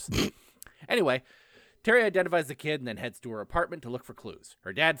Bruce. Anyway, Terry identifies the kid and then heads to her apartment to look for clues.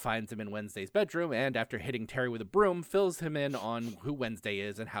 Her dad finds him in Wednesday's bedroom and, after hitting Terry with a broom, fills him in on who Wednesday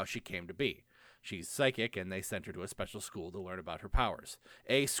is and how she came to be. She's psychic, and they sent her to a special school to learn about her powers.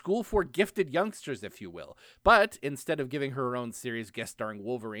 A school for gifted youngsters, if you will. But instead of giving her own series guest starring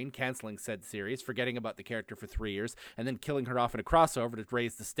Wolverine, canceling said series, forgetting about the character for 3 years, and then killing her off in a crossover to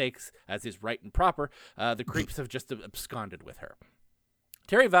raise the stakes as is right and proper, the creeps have just absconded with her.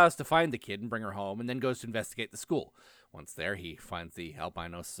 Terry vows to find the kid and bring her home, and then goes to investigate the school. Once there, he finds the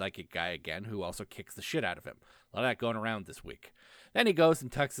albino psychic guy again, who also kicks the shit out of him. A lot of that going around this week. Then he goes and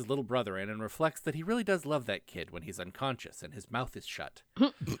tucks his little brother in and reflects that he really does love that kid when he's unconscious and his mouth is shut.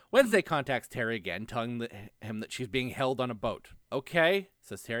 Wednesday contacts Terry again, telling him that she's being held on a boat. Okay,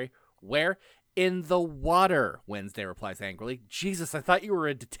 says Terry. Where? In the water, Wednesday replies angrily. Jesus, I thought you were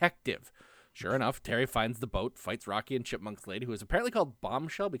a detective. Sure enough, Terry finds the boat, fights Rocky and Chipmunk's lady, who is apparently called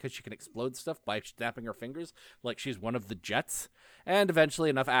Bombshell because she can explode stuff by snapping her fingers like she's one of the Jets. And eventually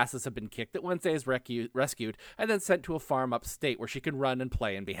enough asses have been kicked that Wednesday is rescued and then sent to a farm upstate where she can run and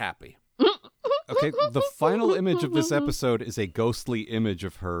play and be happy. Okay, the final image of this episode is a ghostly image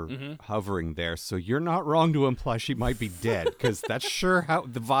of her hovering there, so you're not wrong to imply she might be dead, because that's sure how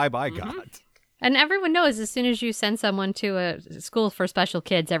the vibe I got. And everyone knows as soon as you send someone to a school for special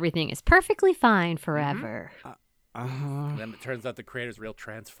kids, everything is perfectly fine forever. And then it turns out the creator's real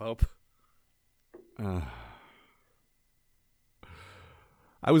transphobe.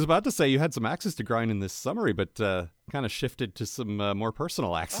 I was about to say you had some axes to grind in this summary, but kind of shifted to some more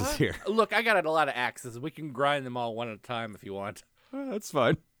personal axes here. Look, I got a lot of axes. We can grind them all one at a time if you want. That's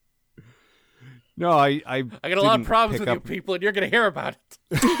fine. No, I got a lot of problems with you people, and you're going to hear about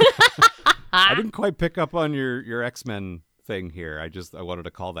it. I didn't quite pick up on your X-Men thing here. I wanted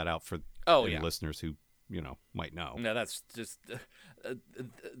to call that out for listeners who, might know. No, that's just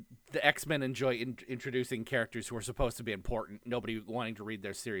the X-Men enjoy introducing characters who are supposed to be important, nobody wanting to read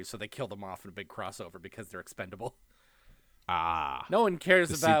their series, so they kill them off in a big crossover because they're expendable. No one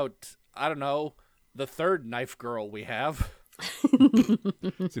cares about, I don't know, the third knife girl we have.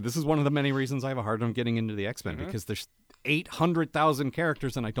 See, this is one of the many reasons I have a hard time getting into the X-Men, because there's 800,000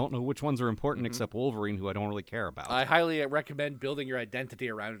 characters, and I don't know which ones are important except Wolverine, who I don't really care about. I highly recommend building your identity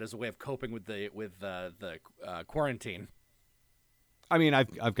around it as a way of coping with the quarantine. I mean,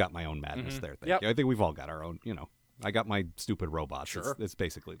 I've got my own madness there. Yep. I think we've all got our own. I got my stupid robots. Sure. It's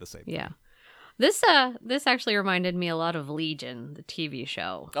basically the same. Yeah. This actually reminded me a lot of Legion, the TV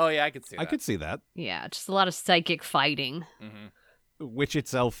show. Oh yeah, I could see that. I could see that. Yeah, just a lot of psychic fighting. Which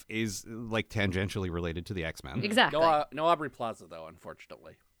itself is like tangentially related to the X-Men. Exactly. No Aubrey Plaza though,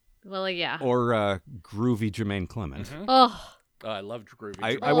 unfortunately. Well, yeah. Or groovy Jermaine Clement. Oh, I loved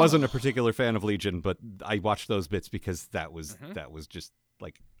Groovy. I wasn't a particular fan of Legion, but I watched those bits because that was just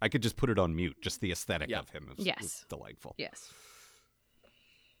like I could just put it on mute. Just the aesthetic of him was delightful. yes.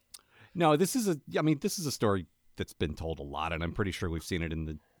 No, this is a story that's been told a lot, and I'm pretty sure we've seen it in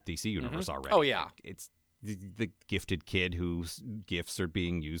the DC universe already. Oh yeah, it's the gifted kid whose gifts are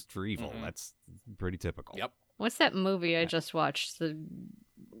being used for evil. That's pretty typical. Yep. What's that movie I just watched?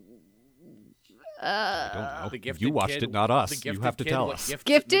 I don't know. The Gifted You watched Kid- it, not the us. Gifted You have to Kid, tell what us. gifts at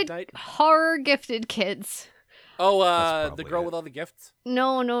Gifted midnight? horror gifted kids. Oh, That's the probably girl it. with all the gifts.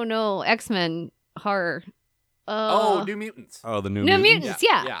 No. X-Men horror. New Mutants. Oh, the New New Mutants? Mutants.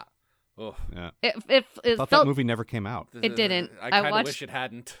 Yeah. Yeah. Oh, Yeah. It I thought felt that movie never came out. It didn't. I I kind of watched- wish it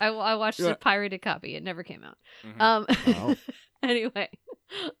hadn't. I watched Yeah. a pirated copy. It never came out. Oh. Anyway,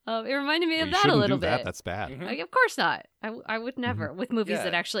 it reminded me Well, of you that a shouldn't little do that. bit. That's bad. Mhm. Like, of course not. I would never with movies Yeah.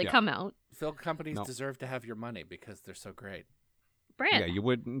 that actually Yeah. come out. Film companies No. deserve to have your money because they're so great. Brand. Yeah, you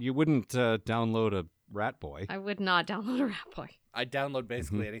wouldn't download a Rat Boy. I would not download a Rat Boy. I download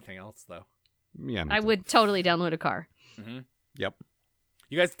basically anything else though. Yeah, me I too. would totally download a car. Yep.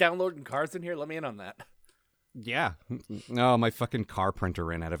 You guys downloading cars in here? Let me in on that. Yeah. No, my fucking car printer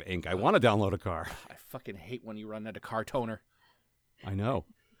ran out of ink. I want to download a car. I fucking hate when you run out of car toner. I know.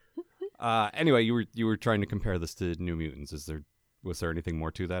 Anyway, you were trying to compare this to New Mutants. Was there anything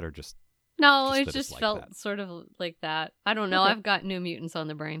more to that, or just? No, Just it that it's just like felt that. sort of like that. I don't know. Okay. I've got New Mutants on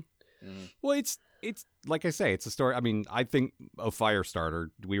the brain. Well, it's like I say, it's a story. I mean, I think of Firestarter.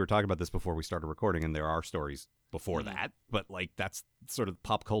 We were talking about this before we started recording, and there are stories before that, but like that's sort of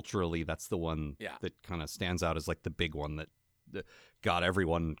pop culturally, that's the one that kind of stands out as like the big one that got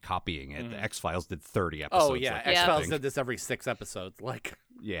everyone copying it. The X-Files did 30 episodes. Oh yeah, like this, I X-Files think. did this every 6 episodes. Like,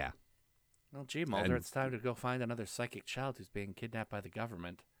 Yeah. well, gee, Mulder, And- it's time to go find another psychic child who's being kidnapped by the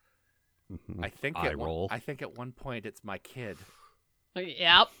government. Mhm. I think Eye at roll. I think at one point it's my kid.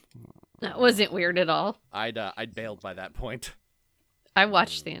 Yep. That wasn't weird at all. I'd bailed by that point. I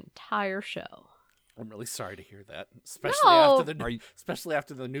watched the entire show. I'm really sorry to hear that, especially No.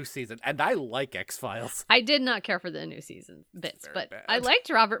 after the new season. And I like X-Files. I did not care for the new season bits, Very but bad. I liked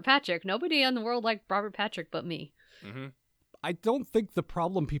Robert Patrick. Nobody in the world liked Robert Patrick but me. I don't think the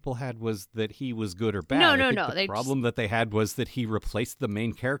problem people had was that he was good or bad. No, I no, think no, The they problem that they had was that he replaced the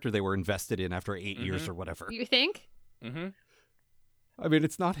main character they were invested in after 8 years or whatever. You think? I mean,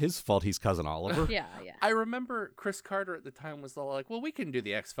 it's not his fault he's Cousin Oliver. Yeah. I remember Chris Carter at the time was all like, "Well, we can do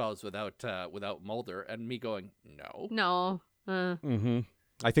the X-Files without Mulder," and me going, "No." No. Mm-hmm.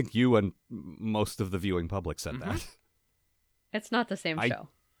 I think you and most of the viewing public said that. It's not the same show.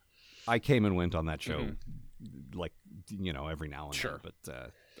 I came and went on that show, like, every now and Sure. then.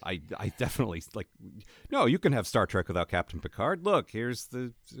 But I definitely like. No, you can have Star Trek without Captain Picard. Look, here's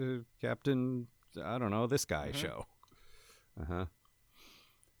the Captain. I don't know, this guy show.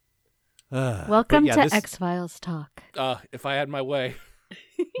 Welcome yeah, to this- X-Files Talk. If I had my way.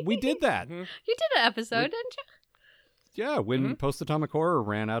 We did that. You did an episode, didn't you? Yeah, when Post Atomic Horror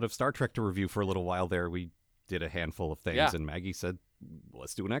ran out of Star Trek to review for a little while there, we did a handful of things, Yeah. and Maggie said,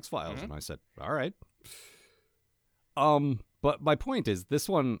 "Let's do an X-Files," and I said, "All right." But my point is, this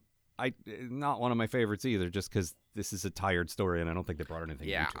one, not one of my favorites either, just because this is a tired story, and I don't think they brought anything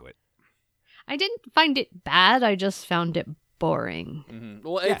into it. I didn't find it bad. I just found it boring. Mm-hmm.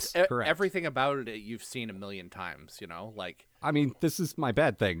 Well, Yes, it's correct. everything about it you've seen a million times, like. I mean, this is my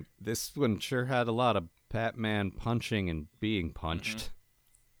bad thing. This one sure had a lot of Batman punching and being punched.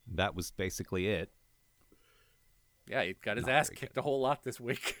 That was basically it. Yeah, he got his Not ass very kicked a whole lot this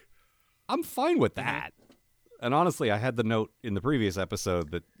week. I'm fine with that. And honestly, I had the note in the previous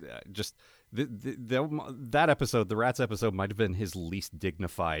episode that just that episode, the Rats episode, might have been his least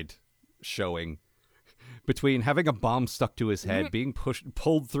dignified showing. Between having a bomb stuck to his head, being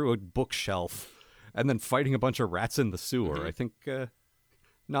pulled through a bookshelf, and then fighting a bunch of rats in the sewer, I think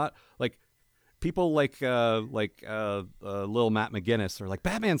not like people like Lil Matt McGinnis are like,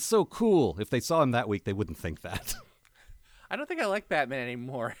 Batman's so cool. If they saw him that week, they wouldn't think that. I don't think I like Batman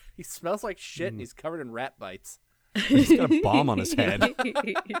anymore. He smells like shit and he's covered in rat bites. He's got a bomb on his head.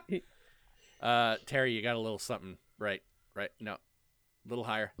 Terry, you got a little something. Right. No. A little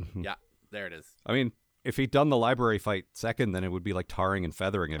higher. Yeah, there it is. I mean, if he'd done the library fight second, then it would be like tarring and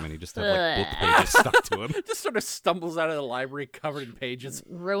feathering him, and he'd just have like book pages stuck to him. Just sort of stumbles out of the library covered in pages.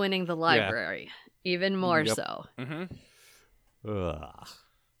 Ruining the library. Even more Yep. so. Ugh.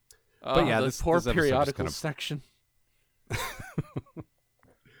 But yeah, the this poor episode just periodical kind of- section.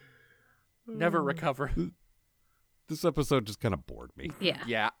 Never recover. This episode just kind of bored me. Yeah.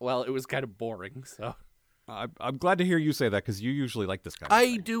 Yeah, well, it was kind of boring, so. I'm glad to hear you say that because you usually like this kind of I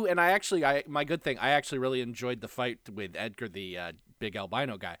thing. do, and my good thing, I actually really enjoyed the fight with Edgar, the big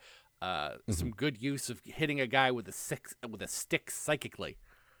albino guy. Some good use of hitting a guy with a stick psychically.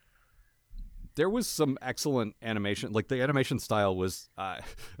 There was some excellent animation. Like, the animation style was...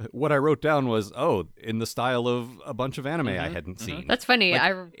 what I wrote down was, in the style of a bunch of anime I hadn't seen. That's funny.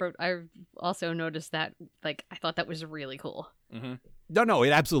 Like- I also noticed that. Like, I thought that was really cool. No, it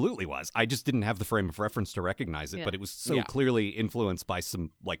absolutely was. I just didn't have the frame of reference to recognize it, Yeah. but it was so Yeah. clearly influenced by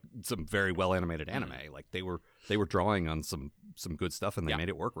some very well animated anime. Like, they were drawing on some good stuff, and they Yeah. made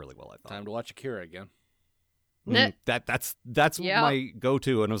it work really well, I thought. Time to watch Akira again. That's Yeah. my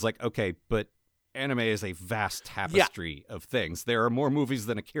go-to, and I was like, okay, but anime is a vast tapestry of things. There are more movies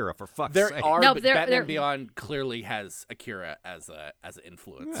than Akira, for fuck's There sake. are, No, but there- Batman there- Beyond clearly has Akira as an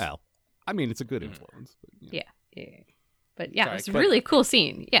influence. Well, I mean, it's a good influence. But, Yeah. But yeah, Sorry, it's a but- really cool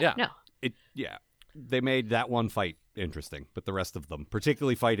scene. Yeah. Yeah. No. They made that one fight interesting, but the rest of them,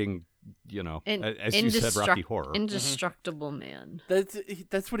 particularly fighting, as you said, Rocky Horror. Indestructible man.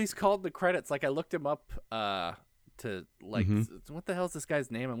 That's what he's called in the credits. Like, I looked him up to, like, what the hell is this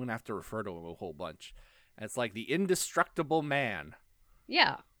guy's name? I'm going to have to refer to him a whole bunch. And it's like the Indestructible Man.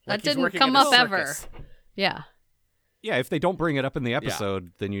 Yeah. Like That he's didn't working come at a up ever. circus. Yeah. Yeah, if they don't bring it up in the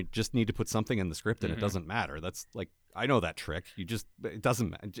episode, then you just need to put something in the script, and it doesn't matter. That's like, I know that trick. It doesn't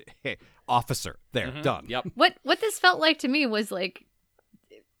matter. Hey, officer, there, done. Yep. What this felt like to me was like,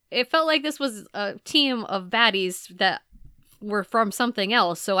 it felt like this was a team of baddies that were from something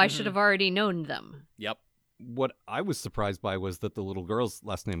else, so I should have already known them. Yep. What I was surprised by was that the little girl's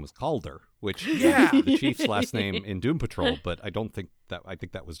last name was Calder, which Yeah. is the chief's last name in Doom Patrol, but I think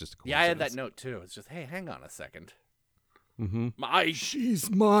that was just a coincidence. Yeah, I had that note too. It's just, hey, hang on a second. Mm-hmm. She's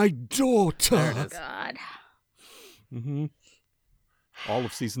my daughter. There it is. God. Mm-hmm. All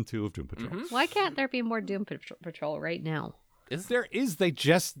of season 2 of Doom Patrol. Why can't there be more Doom Patrol right now? There is. They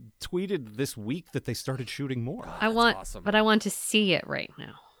just tweeted this week that they started shooting more. I want, awesome. but I want to see it right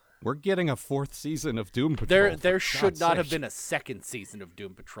now. We're getting a 4th season of Doom Patrol. There for should God's not have sake. been a second season of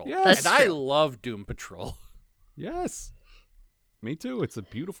Doom Patrol. Yes. That's and I true. love Doom Patrol. Yes. Me too. It's a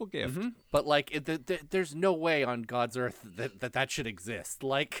beautiful gift. But, like, there's no way on God's earth that should exist.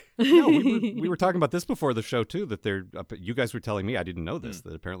 Like, No, we were talking about this before the show too. That you guys were telling me, I didn't know this,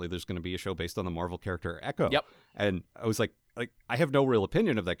 that apparently there's going to be a show based on the Marvel character Echo. Yep. And I was like I have no real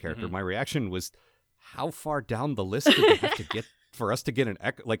opinion of that character. My reaction was, how far down the list did they have to get for us to get an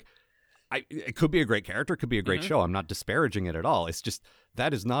Echo? Like, it could be a great character, it could be a great show. I'm not disparaging it at all. It's just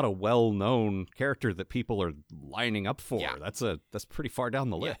that is not a well-known character that people are lining up for. Yeah. That's pretty far down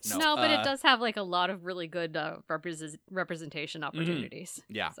the Yeah, list. No, but it does have like a lot of really good representation opportunities.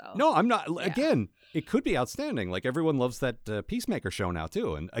 Yeah. So. No, I'm not. Again, it could be outstanding. Like everyone loves that Peacemaker show now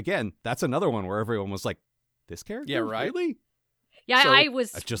too. And again, that's another one where everyone was like, "This character, Yeah, right. Really?" Yeah, So, I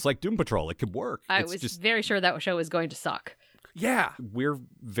was. It's just like Doom Patrol. It could work. I It's was just very sure that show was going to suck. Yeah. we're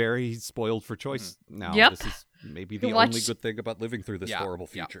very spoiled for choice now. Yep. This is maybe can the watch- only good thing about living through this Yeah, horrible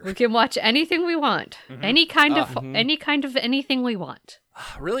yeah. future. We can watch anything we want, any kind of anything we want.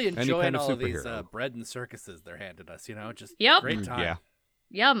 Really enjoying kind of all of these superhero. bread and circuses they're handing us, just Yep. great time. Yeah.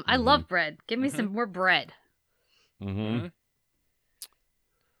 Yum! I love bread. Give me some more bread. Mm-hmm.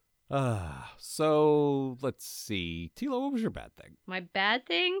 So let's see. Tilo, what was your bad thing? My bad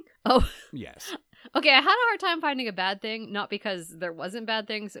thing? Oh, Yes. okay. I had a hard time finding a bad thing, not because there wasn't bad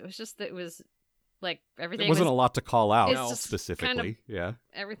things. It was just that it was like everything There wasn't was a lot to call out It's just specifically. kind of- Yeah.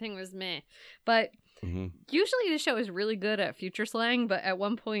 everything was meh. But hmm usually the show is really good at future slang. But at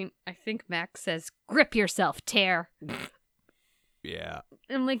one point, I think Max says, "Grip yourself, tear." Yeah.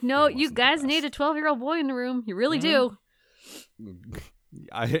 And I'm like, no, That you wasn't the guys need a best. 12-year-old boy in the room. You really do.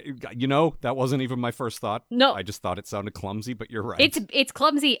 That wasn't even my first thought. No. I just thought it sounded clumsy, but you're right. It's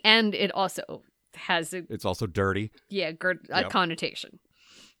clumsy and it also has a It's also dirty. a Yep. connotation.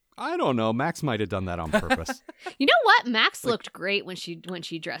 I don't know. Max might have done that on purpose. You know what? Max looked great when she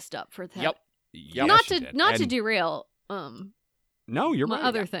dressed up for that. Yep. Yeah, not she to did. not to And- derail No, you're my right.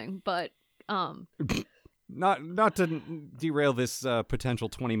 other thing, but Not to derail this potential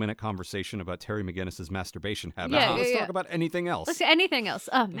 20-minute conversation about Terry McGinnis's masturbation habit. Yeah, Let's yeah, talk about anything else. let's see anything else.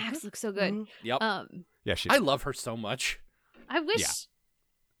 Max looks so good. Yep. Yeah, she. I love her so much. I wish Yeah.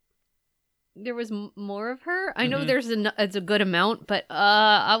 there was more of her. I know it's a good amount, but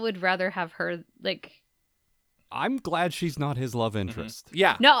I would rather have her like. I'm glad she's not his love interest.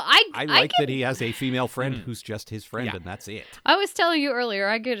 Yeah. No, I like that he has a female friend who's just his friend, Yeah. and that's it. I was telling you earlier,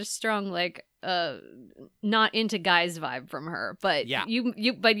 I get a strong like not into guys vibe from her, but Yeah.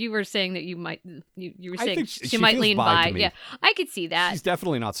 you were saying that you might you were I saying think she she might feels lean bi by. to me. Yeah, I could see that. She's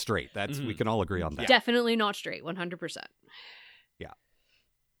definitely not straight. That's we can all agree on that. Definitely not straight, 100%.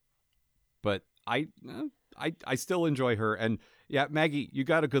 But I still enjoy her, and yeah, Maggie, you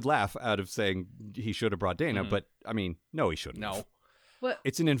got a good laugh out of saying he should have brought Dana, but I mean, no, he shouldn't. No. What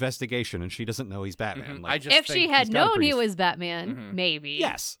It's an investigation, and she doesn't know he's Batman. Like, I just if she think had he's got a known he pretty- was Batman, maybe.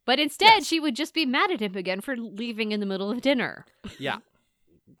 yes, But instead, Yes. she would just be mad at him again for leaving in the middle of dinner. Yeah.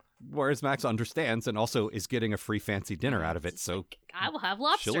 whereas Max understands and also is getting a free fancy dinner out of it, so I will have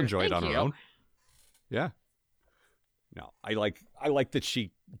lobster. she'll enjoy it Thank on you. her own. Yeah. No, I like that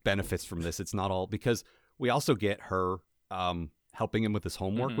she benefits from this. It's not all because we also get her helping him with his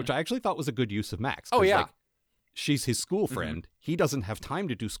homework, which I actually thought was a good use of Max. Oh, 'cause, yeah. like, she's his school friend. He doesn't have time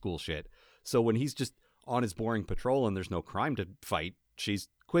to do school shit. So when he's just on his boring patrol and there's no crime to fight, she's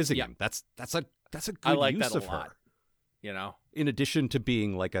quizzing Yeah. him. That's a good I like use that a of lot. her. You know? In addition to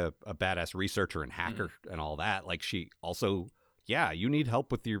being like a badass researcher and hacker and all that, like she also, yeah, you need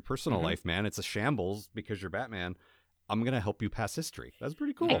help with your personal life, man. It's a shambles because you're Batman. I'm going to help you pass history. That's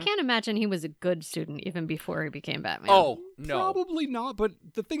pretty cool. I can't imagine he was a good student even before he became Batman. Oh, no. Probably not, but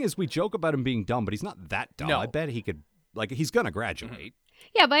the thing is, we joke about him being dumb, but he's not that dumb. No. I bet he could, like, he's going to graduate.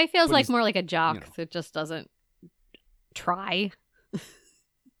 Yeah, but he feels But like he's- more like a jock you know. that just doesn't try.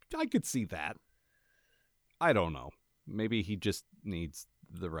 I could see that. I don't know. Maybe he just needs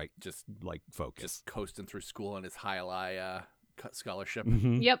the right, Just like, focus. just coasting through school on his Highlight scholarship.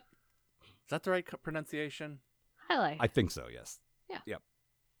 Mhm. Yep. Is that the right pronunciation? Highlight. I think so, yes. Yeah. Yep.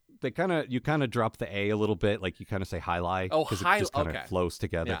 You kind of drop the A a little bit, like you kind of say highlight. Oh, because hi- it just kind okay. of flows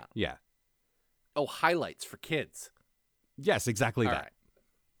together. Yeah. Oh, highlights for kids. Yes, exactly All that.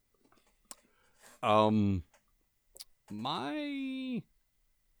 right. My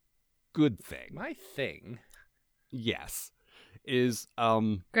good thing, My thing. yes, is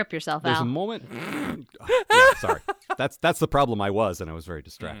Grip yourself there's out. a moment. Yeah, sorry. That's the problem. I was very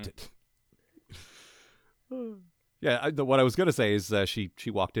distracted. Yeah, what I was gonna say is she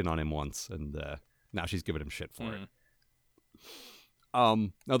walked in on him once, and now she's giving him shit for it.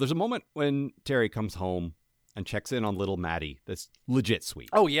 Now there's a moment when Terry comes home and checks in on little Maddie. That's legit sweet.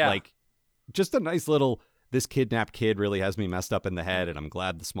 Oh, yeah. like just a nice little. This kidnapped kid really has me messed up in the head, and I'm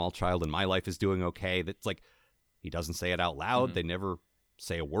glad the small child in my life is doing okay. That's like, he doesn't say it out loud. They never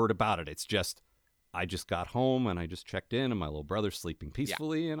say a word about it. It's just, I just got home and I just checked in and my little brother's sleeping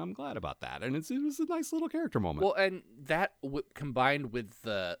peacefully and I'm glad about that. And it was a nice little character moment. Well, and that combined with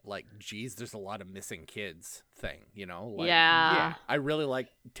the, like, geez, there's a lot of missing kids thing, you know? Like, Yeah. I really like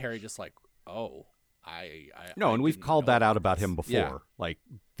Terry just like, oh, I No, and we've didn't called know that out this. about him before, Yeah. like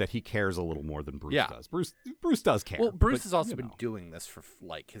that he cares a little more than Bruce Yeah. does. Bruce does care. Well, Bruce but, has also you been know, doing this for,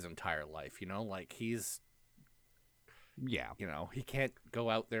 like, his entire life, you know? Like, he's, yeah. you know, he can't go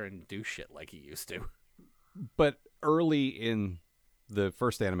out there and do shit like he used to. But early in the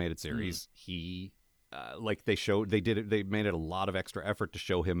first animated series, he like they made it a lot of extra effort to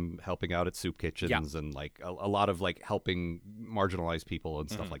show him helping out at soup kitchens and like a lot of like helping marginalized people and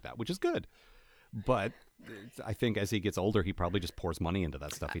stuff like that, which is good. But I think as he gets older, he probably just pours money into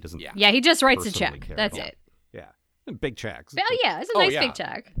that stuff. He doesn't. Yeah. Yeah, he just writes a personally check. care That's at all. it. Yeah, big checks. Oh, yeah, it's a Oh, nice yeah. big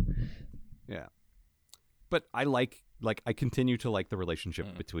check. Yeah, but I I continue to like the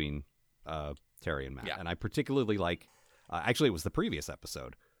relationship between Terry and Matt, Yeah. and I particularly like. Actually, it was the previous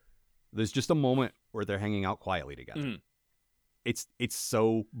episode. There's just a moment where they're hanging out quietly together. Mhm. It's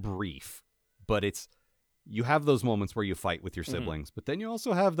so brief, but you have those moments where you fight with your siblings, but then you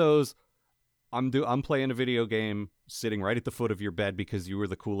also have those. I'm playing a video game, sitting right at the foot of your bed because you were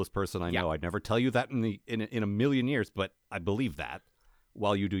the coolest person I Yeah. know. I'd never tell you that in a million years, but I believe that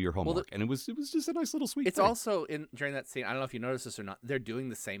while you do your homework, and it was just a nice little sweet. It's thing. also during that scene, I don't know if you noticed this or not, they're doing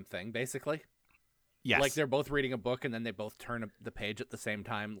the same thing, basically. yes. Like, they're both reading a book, and then they both turn the page at the same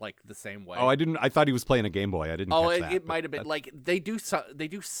time, like, the same way. Oh, I thought he was playing a Game Boy. I didn't. Oh, catch it, that, it but might have been that's- like they do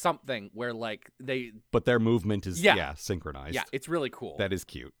something where like they But their movement is synchronized. yeah, it's really cool. That is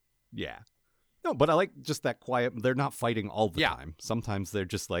cute. Yeah. No, but I like just that quiet. They're not fighting all the Yeah. time. Sometimes they're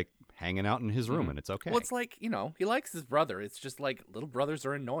just like hanging out in his room, and it's okay. Well, it's like, you know, he likes his brother. It's just like little brothers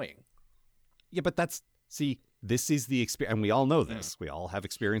are annoying. Yeah, but this is the experience, and we all know this. We all have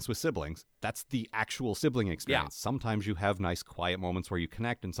experience with siblings. That's the actual sibling experience. Sometimes you have nice, quiet moments where you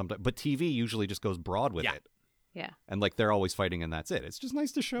connect, and sometimes, but TV usually just goes broad with Yeah. it, Yeah. and like they're always fighting, and that's it. It's just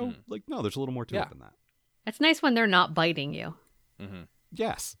nice to show, like, no, there's a little more to Yeah. it than that. It's nice when they're not biting you. Mm-hmm.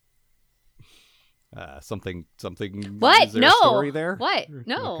 Yes. Something. What? Is there No. a story there? What?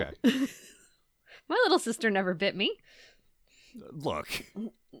 No. Okay. My little sister never bit me. Look,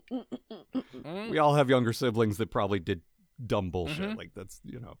 we all have younger siblings that probably did dumb bullshit. Like that's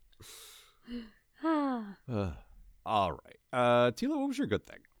I all right. Tila, what was your good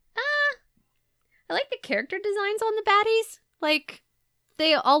thing? like the character designs on the baddies. Like,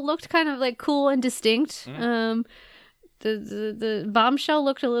 they all looked kind of like cool and distinct. The bombshell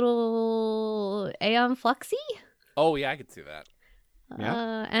looked a little Aeon Fluxy. Oh yeah, I could see that.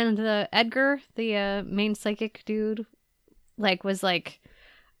 Yeah. And Edgar, the main psychic dude, was like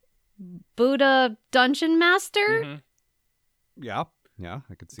Buddha Dungeon Master. Mhm. Yeah,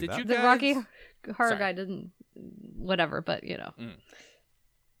 I could see Did that. you The guys- Rocky Horror Sorry. guy didn't, whatever, but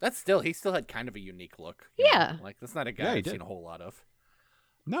That's he still had kind of a unique look. Yeah. Like, that's not a guy Yeah, he I've did. seen a whole lot of.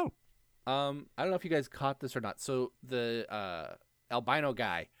 No. I don't know if you guys caught this or not. So the albino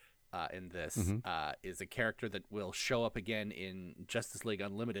guy in this is a character that will show up again in Justice League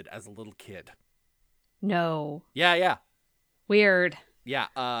Unlimited as a little kid. no. Yeah. Weird. Yeah,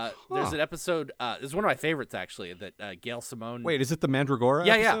 there's an episode. This is one of my favorites, actually. That Gail Simone. Wait, is it the Mandragora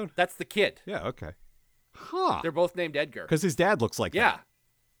yeah, episode? that's the kid. Yeah. Okay. Huh? They're both named Edgar. Because his dad looks like Yeah, that.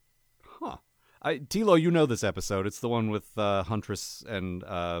 Huh. Tilo, you know this episode. It's the one with Huntress and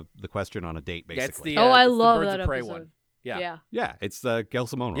the question on a date, yeah, it's basically. the I it's the love Birds that of Prey episode. one. Yeah, Yeah. Yeah, it's the Gail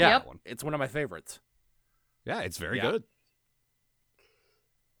Simone yeah. one. It's one of my favorites. Yeah, it's very Yeah. good.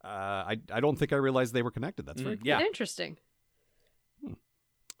 I don't think I realized they were connected. That's very cool. Yeah, Interesting.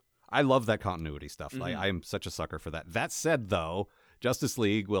 I love that continuity stuff. Mhm. I am such a sucker for that. That said, though, Justice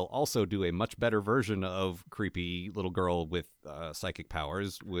League will also do a much better version of creepy little girl with psychic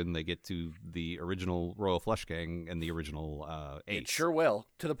powers when they get to the original Royal Flush Gang and the original Ace. it sure will.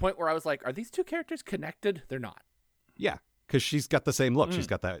 To the point where I was like, "Are these two characters connected?" They're not. Yeah, because she's got the same look. She's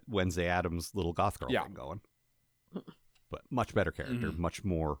got that Wednesday Addams little goth girl Yeah. thing going. But much better character, much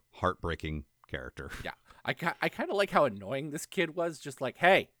more heartbreaking character. Yeah, I kind of like how annoying this kid was. Just like,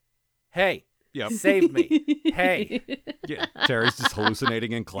 hey, Yep. save me. Hey. Yeah, Terry's just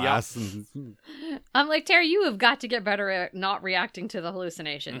hallucinating in class. And, I'm like, Terry, you have got to get better at not reacting to the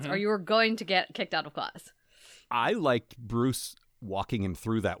hallucinations, or you are going to get kicked out of class. I liked Bruce walking him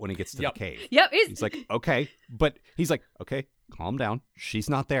through that when he gets to Yep. the cave. Yep. He's like, okay, but he's like, okay, calm down. She's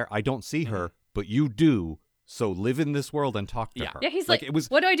not there. I don't see her, but you do. So live in this world and talk to Yeah. her. yeah, he's like, it was.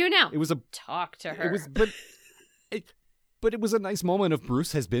 what do I do now? It was a. Talk to her. It was, but it was a nice moment of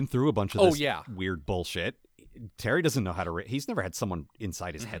Bruce has been through a bunch of Oh, this yeah. weird bullshit. Terry doesn't know how to. He's never had someone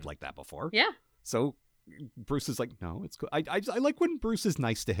inside his head like that before. Yeah. So Bruce is like, no, it's cool. I like when Bruce is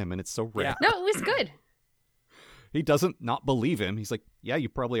nice to him, and it's so rare. No, it was good. He doesn't not believe him. He's like, yeah, you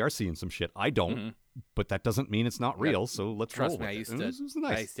probably are seeing some shit. I don't, but that doesn't mean it's not real. So let's Trust roll me, with I it. used And to. it was I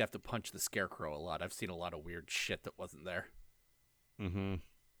nice. used to have to punch the Scarecrow a lot. I've seen a lot of weird shit that wasn't there. Mm-hmm.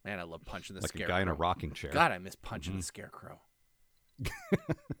 Man, I love punching the Like Scarecrow. a guy in a rocking chair. God, I miss punching the Scarecrow.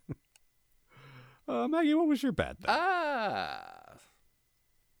 Maggie, what was your bad thing?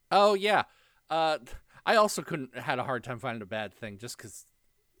 Oh yeah. I also had a hard time finding a bad thing just because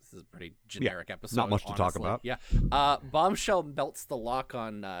this is a pretty generic episode. not much to talk honestly. about. Yeah. Bombshell melts the lock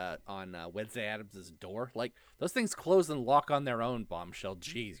on Wednesday Addams' door. Like those things close and lock on their own. Bombshell.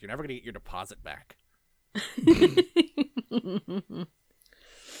 Jeez, you're never gonna get your deposit back.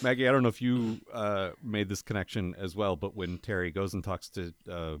 Maggie, I don't know if you made this connection as well, but when Terry goes and talks to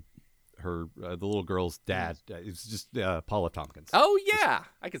her, the little girl's dad, it's just Paul F. Tompkins. Oh yeah,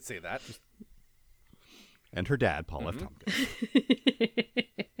 I could see that. And her dad, Paul F. Tompkins.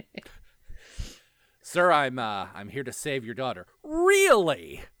 Sir, I'm here to save your daughter.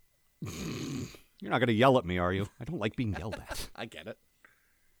 Really? You're not going to yell at me, are you? I don't like being yelled at. I get it.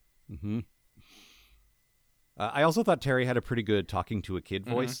 Mm-hmm. I also thought Terry had a pretty good talking to a kid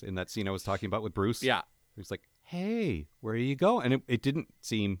voice in that scene I was talking about with Bruce. Yeah. He's like, hey, where you go? And it didn't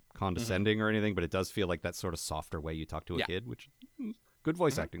seem condescending or anything, but it does feel like that sort of softer way you talk to a kid, which good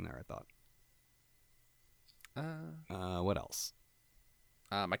voice acting there, I thought. What else?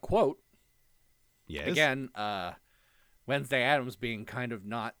 My quote. Yes. Again, Wednesday Addams being kind of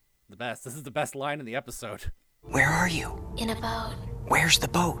not the best. This is the best line in the episode. Where are you? In a boat. Where's the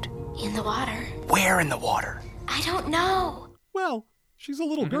boat? In the water. Where in the water? I don't know. Well, she's a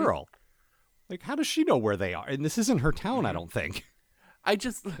little girl. Like, how does she know where they are? And this isn't her town, I don't think. I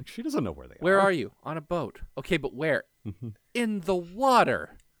just... Like, she doesn't know where they Where are. are you? On a boat. Okay, but where? In the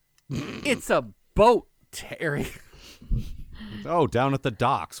water. It's a boat, Terry. Oh, down at the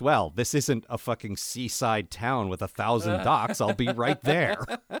docks. Well, this isn't a fucking seaside town with 1,000 docks. I'll be right there.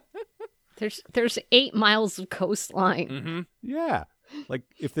 There's 8 miles of coastline. Yeah. Like,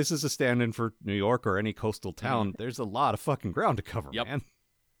 if this is a stand-in for New York or any coastal town, there's a lot of fucking ground to cover, Yep. man.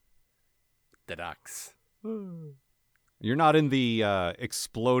 The ducks. You're not in the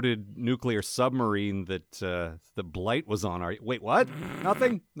exploded nuclear submarine that the Blight was on, are you? Wait, what?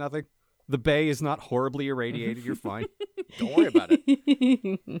 Nothing? Nothing. The bay is not horribly irradiated. You're fine. Don't worry about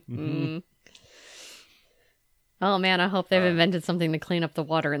it. Oh man, I hope they've invented something to clean up the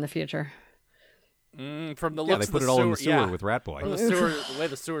water in the future. From the Yeah, looks they put of it the all in the sewer yeah. with Rat Boy. From the way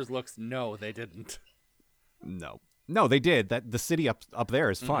the sewers looks, no, they didn't. No, they did. That the city up there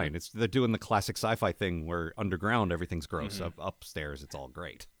is fine. They're doing the classic sci-fi thing where underground everything's gross. Upstairs it's all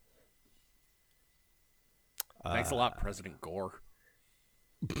great. Thanks a lot, President Gore.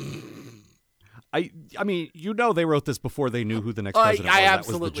 I mean, they wrote this before they knew who the next president was. I That was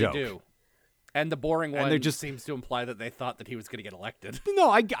the absolutely joke. do. And the boring And one they just- seems to imply that they thought that he was going to get elected. No,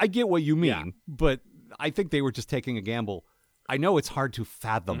 I get what you mean, Yeah. but I think they were just taking a gamble. I know it's hard to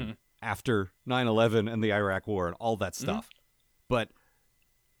fathom after 9/11 and the Iraq War and all that stuff, but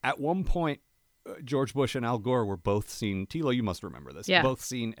at one point, George Bush and Al Gore were both seen, Tilo, you must remember this, Yeah. both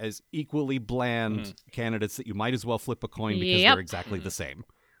seen as equally bland candidates that you might as well flip a coin because Yep. they're exactly the same.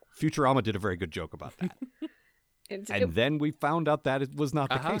 Futurama did a very good joke about that. It's, And then we found out that it was not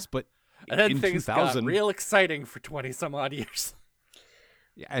the case, but And then in things 2000 got real exciting for 20-some-odd years.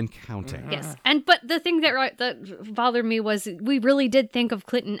 and counting. yes, but the thing that bothered me was we really did think of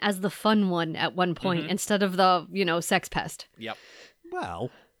Clinton as the fun one at one point instead of the sex pest. Yep. Well,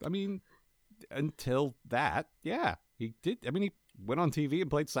 I mean, until that, yeah, he did. I mean, he went on TV and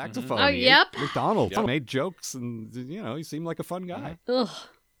played saxophone. Oh, He ate yep. McDonald's, made jokes, and he seemed like a fun guy. Ugh.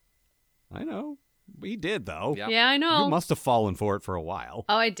 I know. He did though. Yep. Yeah, I know. You must have fallen for it for a while.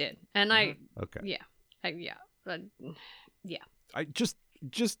 Oh, I did, and I Okay. I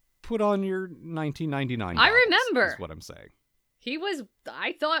just put on your 1999. I goggles, remember. is what I'm saying. He was,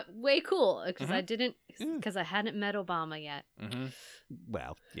 I thought, way cool because I hadn't met Obama yet.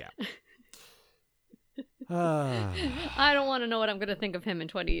 Well, yeah. I don't want to know what I'm going to think of him in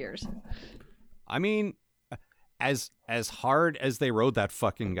 20 years. I mean, as hard as they rode that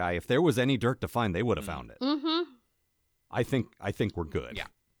fucking guy, if there was any dirt to find, they would have found it. Mm-hmm. I think we're good. Yeah.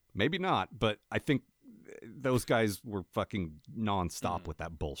 Maybe not, but I think those guys were fucking nonstop with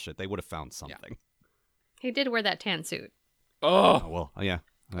that bullshit. They would have found something. He did wear that tan suit. Oh, well, yeah.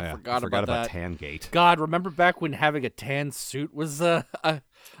 I I forgot about that. Tangate. God, remember back when having a tan suit was a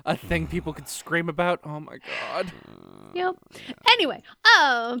thing people could scream about? Oh my God. Yep. Anyway,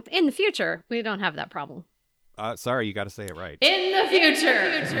 in the future, we don't have that problem. Sorry, you got to say it right. In the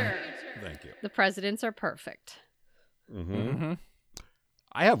future. Thank you. The presidents are perfect. Mm-hmm.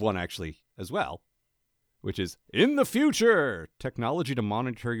 I have one actually as well, which is in the future, technology to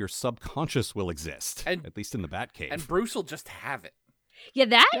monitor your subconscious will exist, And- at least in the Batcave. And Bruce will just have it. Yeah,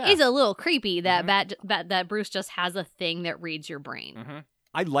 that is Yeah. a little creepy that that Bruce just has a thing that reads your brain. Mm-hmm.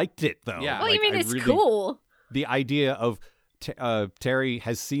 I liked it though. Yeah. Well, Like, you mean I it's really- cool. The idea of Terry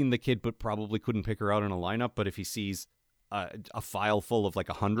has seen the kid, but probably couldn't pick her out in a lineup. But if he sees a file full of like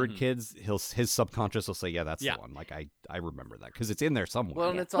 100 kids, his subconscious will say, "Yeah, that's Yeah. the one." Like I remember that because it's in there somewhere. Well,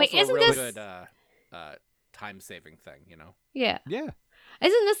 and it's Wait, also a isn't real this- good time-saving thing, you know? Yeah. yeah.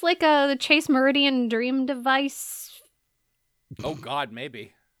 Isn't this like a Chase Meridian dream device? Oh, God,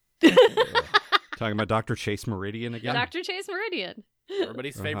 maybe. Talking about Dr. Chase Meridian again. Dr. Chase Meridian.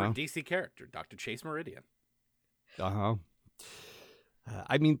 Everybody's favorite Uh-huh. DC character, Dr. Chase Meridian. Uh-huh.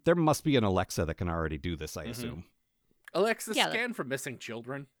 I mean, there must be an Alexa that can already do this, I assume. Alexa, Yeah, scan for missing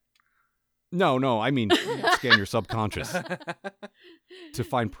children. No, I mean, scan your subconscious to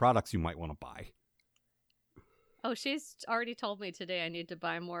find products you might want to buy. Oh, she's already told me today I need to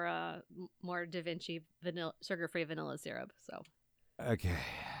buy more Da Vinci vanilla sugar-free vanilla syrup. So, Okay.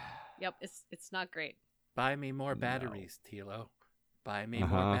 yep, it's not great. Buy me more No. batteries, Tilo. Buy me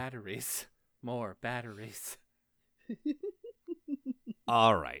Uh-huh. more batteries. More batteries.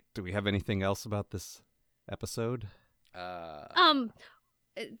 All right. Do we have anything else about this episode? The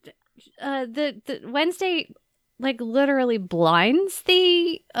Wednesday like literally blinds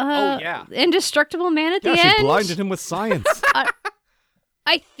the Oh, yeah. indestructible man at Yeah, the she end. blinded him with science.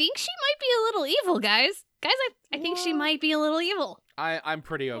 I think she might be a little evil, guys. I think she might be a little evil. I'm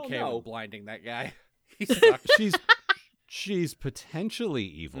pretty okay no. with blinding that guy. He sucks. she's potentially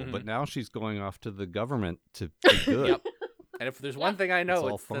evil, Mhm. but now she's going off to the government to be good. Yep. And if there's one thing I know,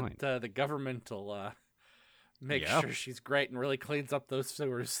 all it's fine. that the government will make Yep. sure she's great and really cleans up those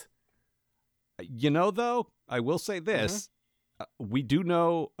sewers. You know, though, I will say this. We do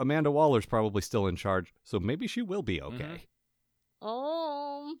know Amanda Waller's probably still in charge, so maybe she will be okay.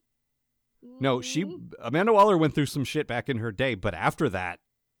 Oh. No, Amanda Waller went through some shit back in her day, but after that,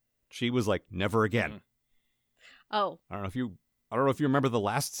 she was like, never again. Oh. I don't know if you remember the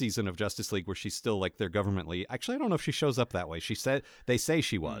last season of Justice League where she's still like their government Actually, I don't know if she shows up that way. They say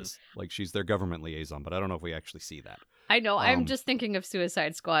she was like she's their government liaison, but I don't know if we actually see that. I know. I'm Um, just thinking of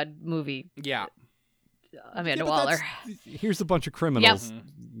Suicide Squad movie. Yeah. Amanda Yeah, but Waller. Here's a bunch of criminals,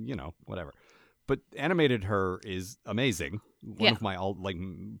 you know, whatever. But animated her is amazing. One Yeah. of my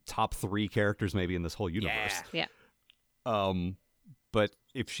top 3 characters maybe in this whole universe. Yeah. But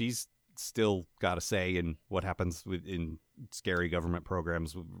if she's still got a say in what happens in scary government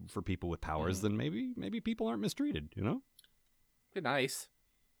programs for people with powers, then maybe people aren't mistreated, you know? Be nice.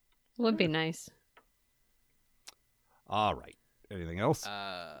 Would be nice. All right. Anything else?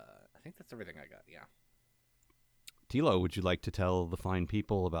 I think that's everything I got. Yeah. Tilo, would you like to tell the fine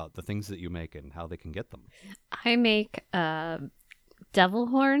people about the things that you make and how they can get them? I make devil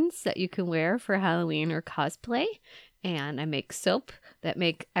horns that you can wear for Halloween or cosplay. And I make soap that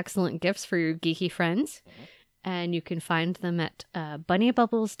make excellent gifts for your geeky friends. And you can find them at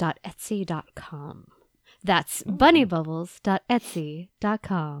bunnybubbles.etsy.com. That's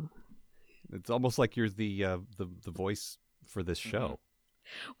bunnybubbles.etsy.com. It's almost like you're the voice for this show.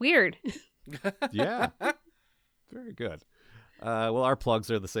 Weird. Yeah. Very good. Well, our plugs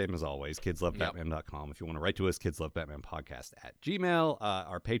are the same as always. KidsLoveBatman.com. If you want to write to us, KidsLoveBatmanPodcast@gmail.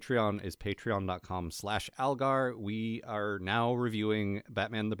 Our Patreon is patreon.com/Algar. We are now reviewing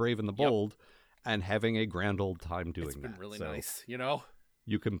Batman the Brave and the Bold and having a grand old time doing It's been that. really So nice, you know?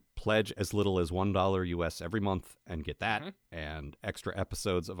 you can pledge as little as $1 US every month and get that and extra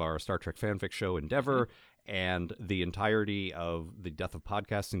episodes of our Star Trek fanfic show Endeavor and the entirety of the Death of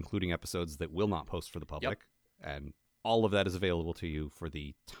Podcasts, including episodes that will not post for the public. And all of that is available to you for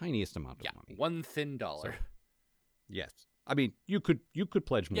the tiniest amount of money. One thin dollar. Yes. I mean, you could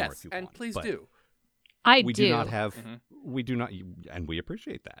pledge more Yes, if you and want. please but do. we do not have, we do not, and we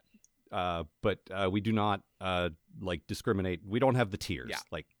appreciate that. But we do not like discriminate. We don't have the tiers. Yeah.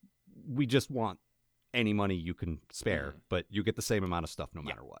 Like we just want any money you can spare, but you get the same amount of stuff no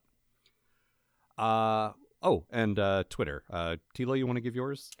matter what. And Twitter. Tilo, you want to give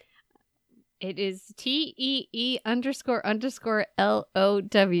yours? It is TEE__LOW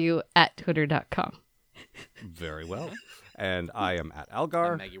at twitter.com. Very well. And I am at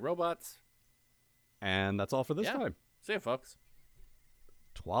Algar. I'm Maggie Robots. And that's all for this time. See you, folks.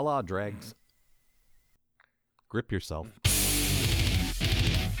 Twala dregs. Grip yourself.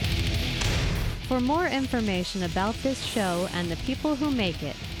 For more information about this show and the people who make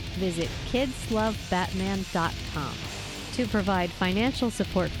it, visit kidslovebatman.com. To provide financial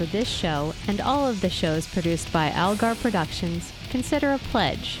support for this show and all of the shows produced by Algar Productions, consider a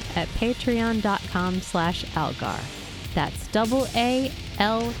pledge at patreon.com/Algar. That's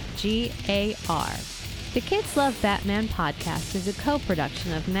AALGAR. The Kids Love Batman podcast is a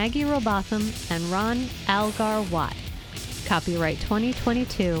co-production of Maggie Robotham and Ron Algar Watt. Copyright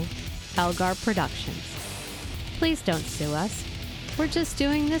 2022, Algar Productions. Please don't sue us. We're just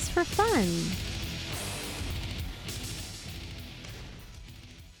doing this for fun.